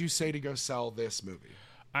 what would you say to go sell this movie?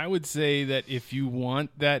 I would say that if you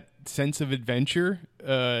want that sense of adventure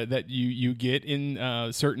that you get in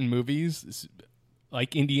certain movies,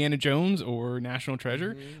 like Indiana Jones or National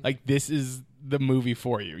Treasure, like this is the movie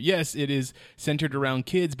for you. Yes, it is centered around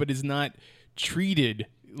kids, but it's not treated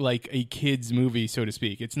like a kid's movie, so to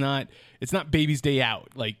speak. It's not Baby's Day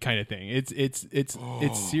Out like kind of thing. It's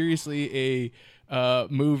seriously a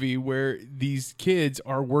movie where these kids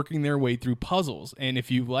are working their way through puzzles, and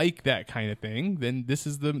if you like that kind of thing, then this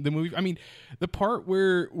is the movie. I mean, the part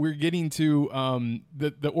where we're getting to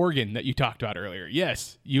the organ that you talked about earlier.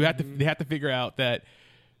 Yes, you have they have to figure out that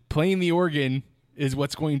playing the organ is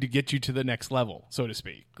what's going to get you to the next level, so to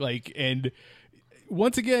speak. Like, and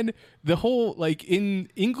once again, the whole, like, in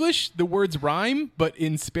English the words rhyme, but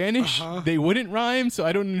in Spanish they wouldn't rhyme, so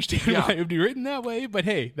I don't understand why it would be written that way, but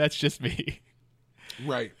hey, that's just me.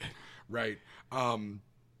 Right.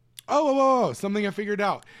 Something I figured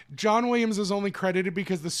out. John Williams is only credited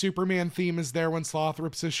because the Superman theme is there when Sloth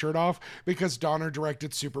rips his shirt off, because Donner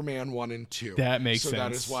directed Superman 1 and 2. That makes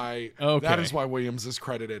sense. That is why Williams is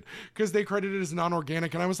credited, because they credited it as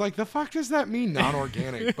non-organic, and I was like, the fuck does that mean,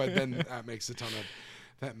 non-organic? But then that makes a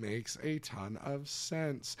ton of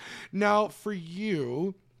sense. Now, for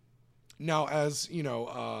you, as you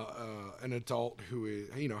know, an adult who is,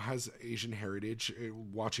 has Asian heritage,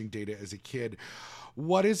 watching Data as a kid,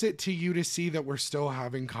 what is it to you to see that we're still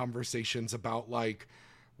having conversations about, like,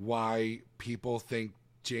 why people think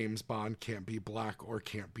James Bond can't be black or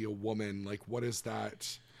can't be a woman? Like, what is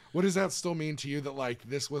that? What does that still mean to you, that, like,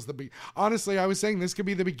 this was honestly, I was saying this could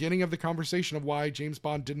be the beginning of the conversation of why James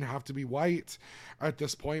Bond didn't have to be white at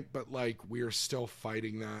this point, but, like, we're still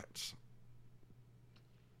fighting that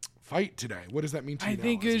fight today. What does that mean to you? I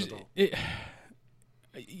think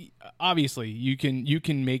obviously you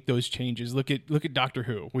can make those changes. Look at Doctor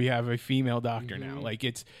Who. We have a female doctor now. Like,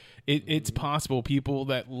 it's possible. People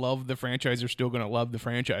that love the franchise are still going to love the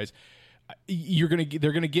franchise. They're going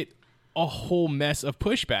to get a whole mess of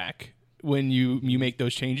pushback when you make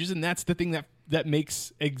those changes, and that's the thing that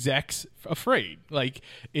makes execs afraid. Like,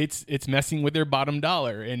 it's messing with their bottom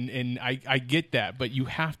dollar, and I get that, but you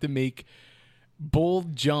have to make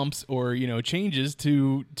bold jumps or changes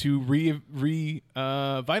to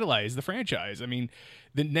revitalize the franchise. I mean,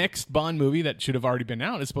 the next Bond movie that should have already been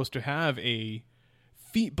out is supposed to have a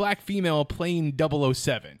black female playing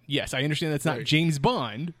 007. Yes, I understand that's not James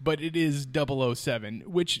Bond, but it is 007,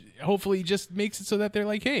 which hopefully just makes it so that they're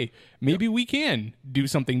like, hey, maybe we can do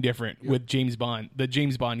something different with James Bond, the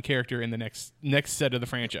James Bond character in the next set of the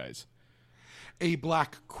franchise. A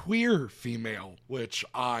black queer female, which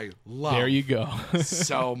I love. There you go.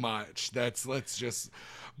 So much.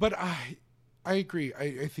 But I agree.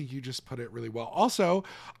 I think you just put it really well. Also,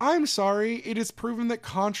 I'm sorry, it is proven that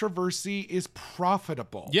controversy is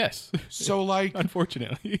profitable. Yes. So, like,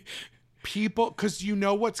 unfortunately, people, because you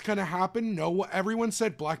know what's going to happen. Everyone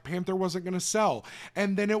said Black Panther wasn't going to sell,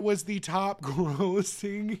 and then it was the top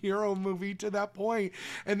grossing hero movie to that point,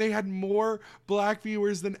 and they had more black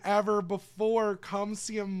viewers than ever before. Come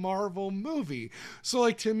see a Marvel movie. So,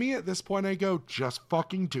 like, to me at this point, I go, just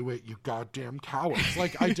fucking do it, you goddamn cowards.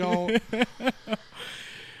 Like, I don't.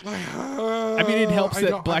 I mean, it helps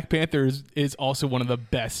that Black Panther is also one of the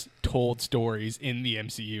best told stories in the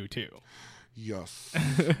MCU too. Yes.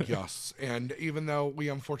 And even though we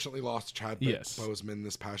unfortunately lost Chadwick Boseman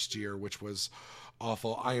this past year, which was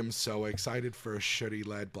awful, I am so excited for a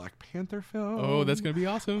Shuri-led Black Panther film. Oh, that's going to be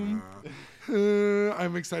awesome.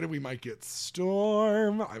 I'm excited we might get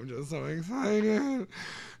Storm. I'm just so excited.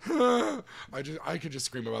 I could just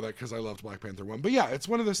scream about that because I loved Black Panther 1. But yeah, it's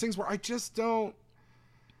one of those things where I just don't...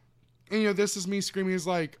 And, this is me screaming as,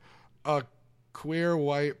 like, a queer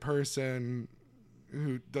white person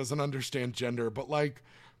who doesn't understand gender, but, like,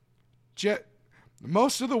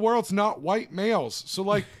 most of the world's not white males, so,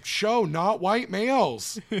 like, show not white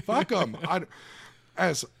males. Fuck them.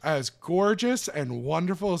 As gorgeous and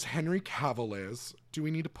wonderful as Henry Cavill is, do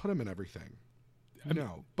we need to put him in everything?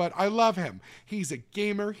 No, but I love him. He's a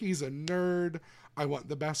gamer. He's a nerd. I want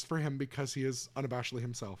the best for him because he is unabashedly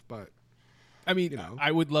himself. But I mean,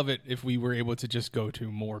 I would love it if we were able to just go to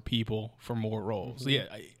more people for more roles. Yeah.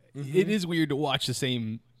 It is weird to watch the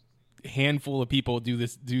same handful of people do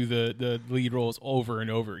the lead roles over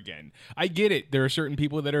and over again. I get it. There are certain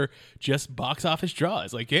people that are just box office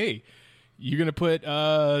draws. Like, hey, you're going to put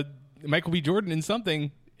Michael B. Jordan in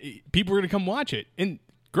something, people are going to come watch it. And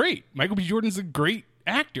great. Michael B. Jordan's a great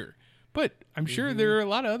actor. But I'm sure there are a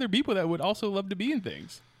lot of other people that would also love to be in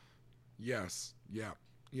things. Yes. Yeah.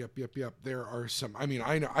 Yep. There are some. I mean,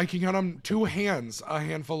 I know I can count on two hands a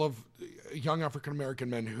handful of young African-American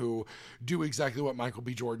men who do exactly what Michael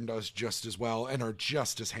B. Jordan does just as well and are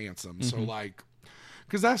just as handsome. So, like,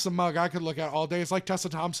 because that's a mug I could look at all day. It's like Tessa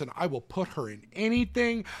Thompson. I will put her in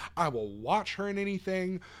anything. I will watch her in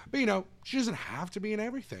anything. But, you know, she doesn't have to be in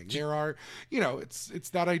everything. There are, you know, it's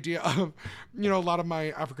that idea of, you know, a lot of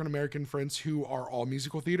my African-American friends who are all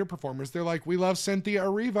musical theater performers, they're like, we love Cynthia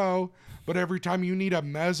Erivo, but every time you need a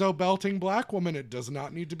mezzo belting black woman, it does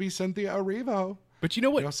not need to be Cynthia Erivo. But you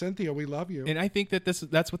know what? You know, Cynthia, we love you. And I think that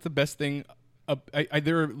that's what the best thing.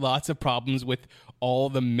 There are lots of problems with all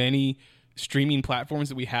the many streaming platforms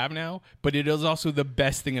that we have now, but it is also the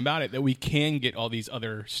best thing about it that we can get all these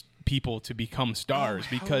other people to become stars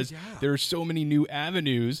because there are so many new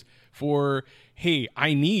avenues for, hey,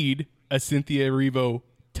 I need a Cynthia Erivo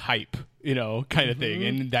type, you know, kind of thing.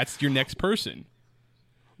 And that's your next person.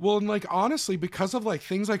 Well, and like, honestly, because of like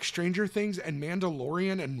things like Stranger Things and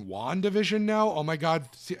Mandalorian and WandaVision now, oh my God,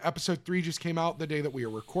 episode 3 just came out the day that we are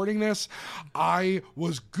recording this. I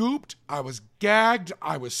was gooped. I was gagged.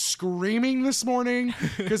 I was screaming this morning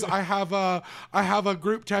because I have a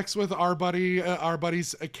group text with our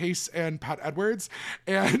buddies Case and Pat Edwards,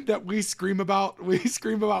 and that we scream about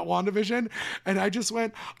WandaVision, and I just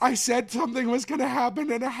went, I said something was going to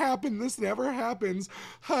happen and it happened. This never happens.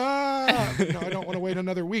 No, I don't want to wait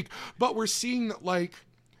another week. But we're seeing that, like,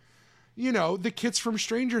 you know, the kids from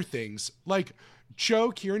Stranger Things, like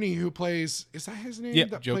Joe Kearney, who plays, is that his name?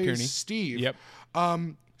 Yep, Joe Kearney. Steve. Yep.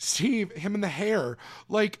 Steve, him and the hair,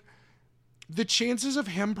 like, the chances of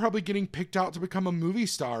him probably getting picked out to become a movie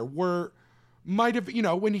star might have, you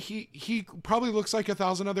know, when he probably looks like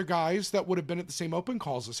 1,000 other guys that would have been at the same open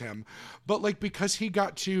calls as him. But like, because he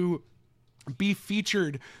got to be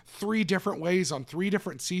featured 3 different ways on 3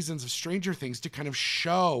 different seasons of Stranger Things to kind of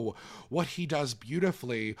show what he does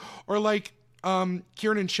beautifully. Or like Kiernan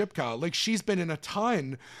Shipka, like, she's been in a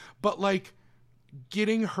ton, but like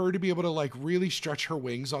getting her to be able to like really stretch her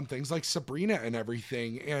wings on things like Sabrina and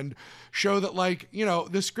everything, and show that, like, you know,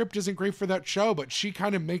 the script isn't great for that show, but she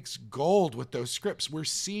kind of makes gold with those scripts. We're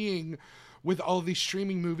seeing with all of these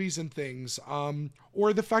streaming movies and things,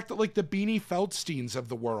 or the fact that like the Beanie Feldsteins of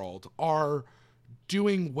the world are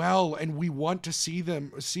doing well and we want to see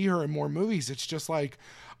her in more movies. It's just like,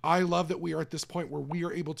 I love that we are at this point where we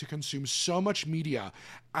are able to consume so much media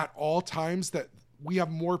at all times that we have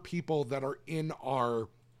more people that are in our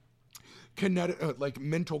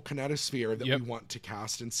mental kinetosphere that we want to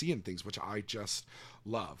cast and see in things, which I just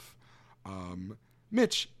love.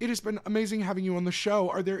 Mitch, it has been amazing having you on the show.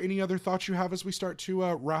 Are there any other thoughts you have as we start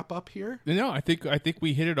to wrap up here? No, I think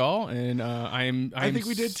we hit it all, and I think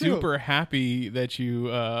we did super happy that you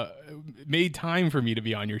made time for me to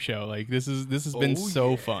be on your show. Like, this has been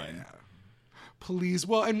so fun. Please.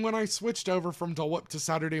 Well, and when I switched over from Dole Whip to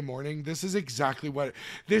Saturday Morning, this is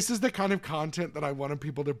the kind of content that I wanted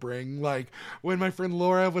people to bring. Like, when my friend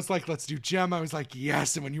Laura was like, let's do Gem, I was like,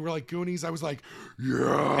 yes. And when you were like Goonies, I was like,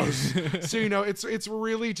 yes. So, you know, it's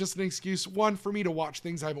really just an excuse, one, for me to watch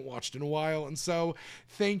things I haven't watched in a while. And so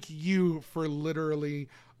thank you for literally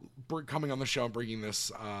coming on the show and bringing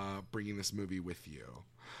this movie with you.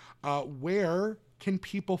 Where can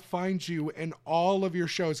people find you in all of your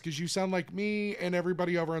shows? Because you sound like me and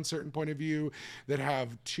everybody over on Certain Point of View that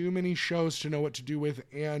have too many shows to know what to do with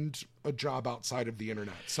and a job outside of the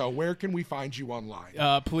internet. So where can we find you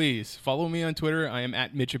online? Please follow me on Twitter. I am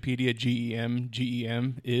at Mitchipedia.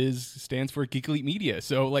 GEM stands for Geek Elite Media.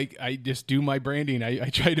 So like, I just do my branding. I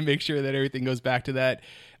try to make sure that everything goes back to that.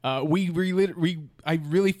 I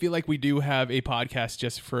really feel like we do have a podcast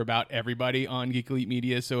just for about everybody on Geek Elite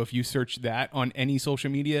Media. So if you search that on any social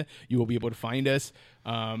media, you will be able to find us.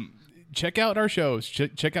 Check out our shows.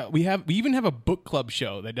 Check out, we even have a book club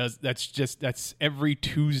show that's every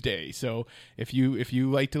Tuesday. So if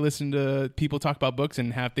you like to listen to people talk about books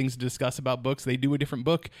and have things to discuss about books, they do a different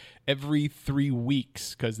book every 3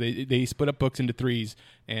 weeks because they split up books into 3s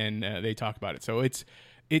and they talk about it. So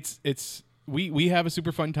we have a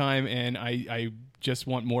super fun time, and I just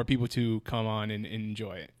want more people to come on and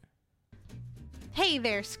enjoy it. Hey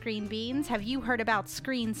there, Screen Beans. Have you heard about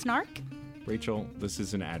Screen Snark? Rachel, this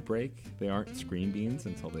is an ad break. They aren't Screen Beans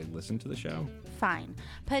until they listen to the show. Fine.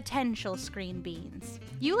 Potential Screen Beans.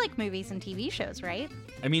 You like movies and TV shows, right?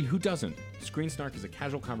 I mean, who doesn't? Screen Snark is a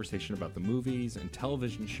casual conversation about the movies and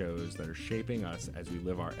television shows that are shaping us as we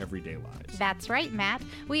live our everyday lives. That's right, Matt.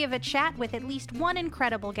 We have a chat with at least one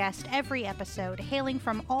incredible guest every episode, hailing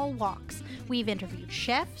from all walks. We've interviewed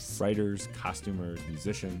chefs, writers, costumers,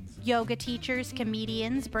 musicians, yoga teachers,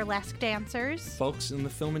 comedians, burlesque dancers, folks in the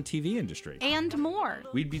film and TV industry, and more.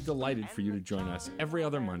 We'd be delighted for you to join us every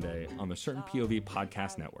other Monday on the Certain POV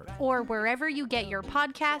Podcast Network. Or wherever you get your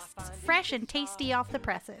podcasts, fresh and tasty off the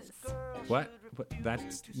presses. What?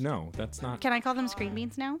 That's not. Can I call them Screen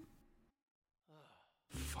Beans now?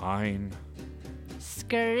 Fine.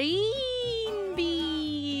 Screen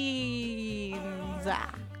beans.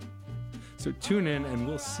 So tune in and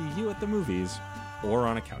we'll see you at the movies or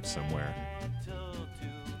on a couch somewhere.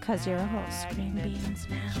 Because you're all screen beans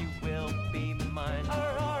now. You will be mine.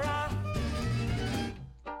 Aurora.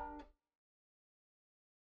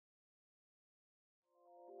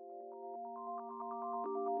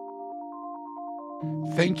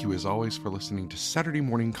 Thank you, as always, for listening to Saturday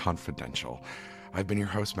Morning Confidential. I've been your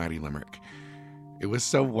host, Maddie Limerick. It was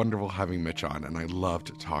so wonderful having Mitch on, and I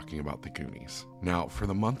loved talking about the Goonies. Now, for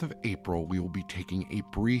the month of April, we will be taking a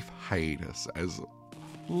brief hiatus as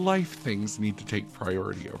life things need to take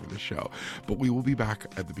priority over the show. But we will be back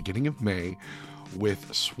at the beginning of May with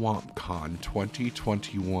SwampCon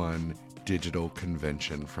 2021 digital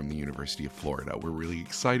convention from the University of Florida. We're really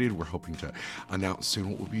excited. We're hoping to announce soon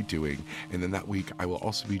what we'll be doing. And then that week, I will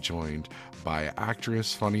also be joined by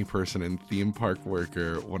actress, funny person, and theme park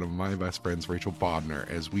worker, one of my best friends, Rachel Bodner,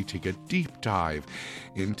 as we take a deep dive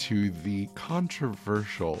into the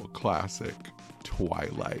controversial classic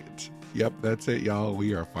Twilight. Yep, that's it, y'all.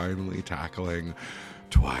 We are finally tackling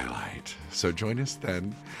Twilight. So join us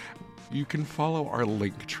then. You can follow our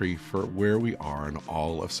link tree for where we are on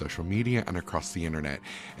all of social media and across the internet.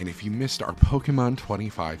 And if you missed our Pokemon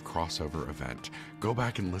 25 crossover event, go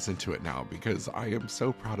back and listen to it now because I am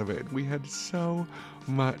so proud of it. We had so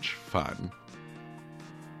much fun.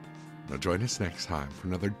 Now join us next time for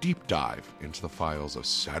another deep dive into the files of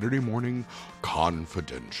Saturday Morning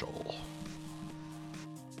Confidential.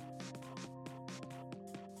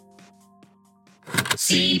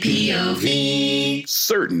 CPOV.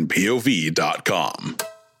 CertainPOV.com.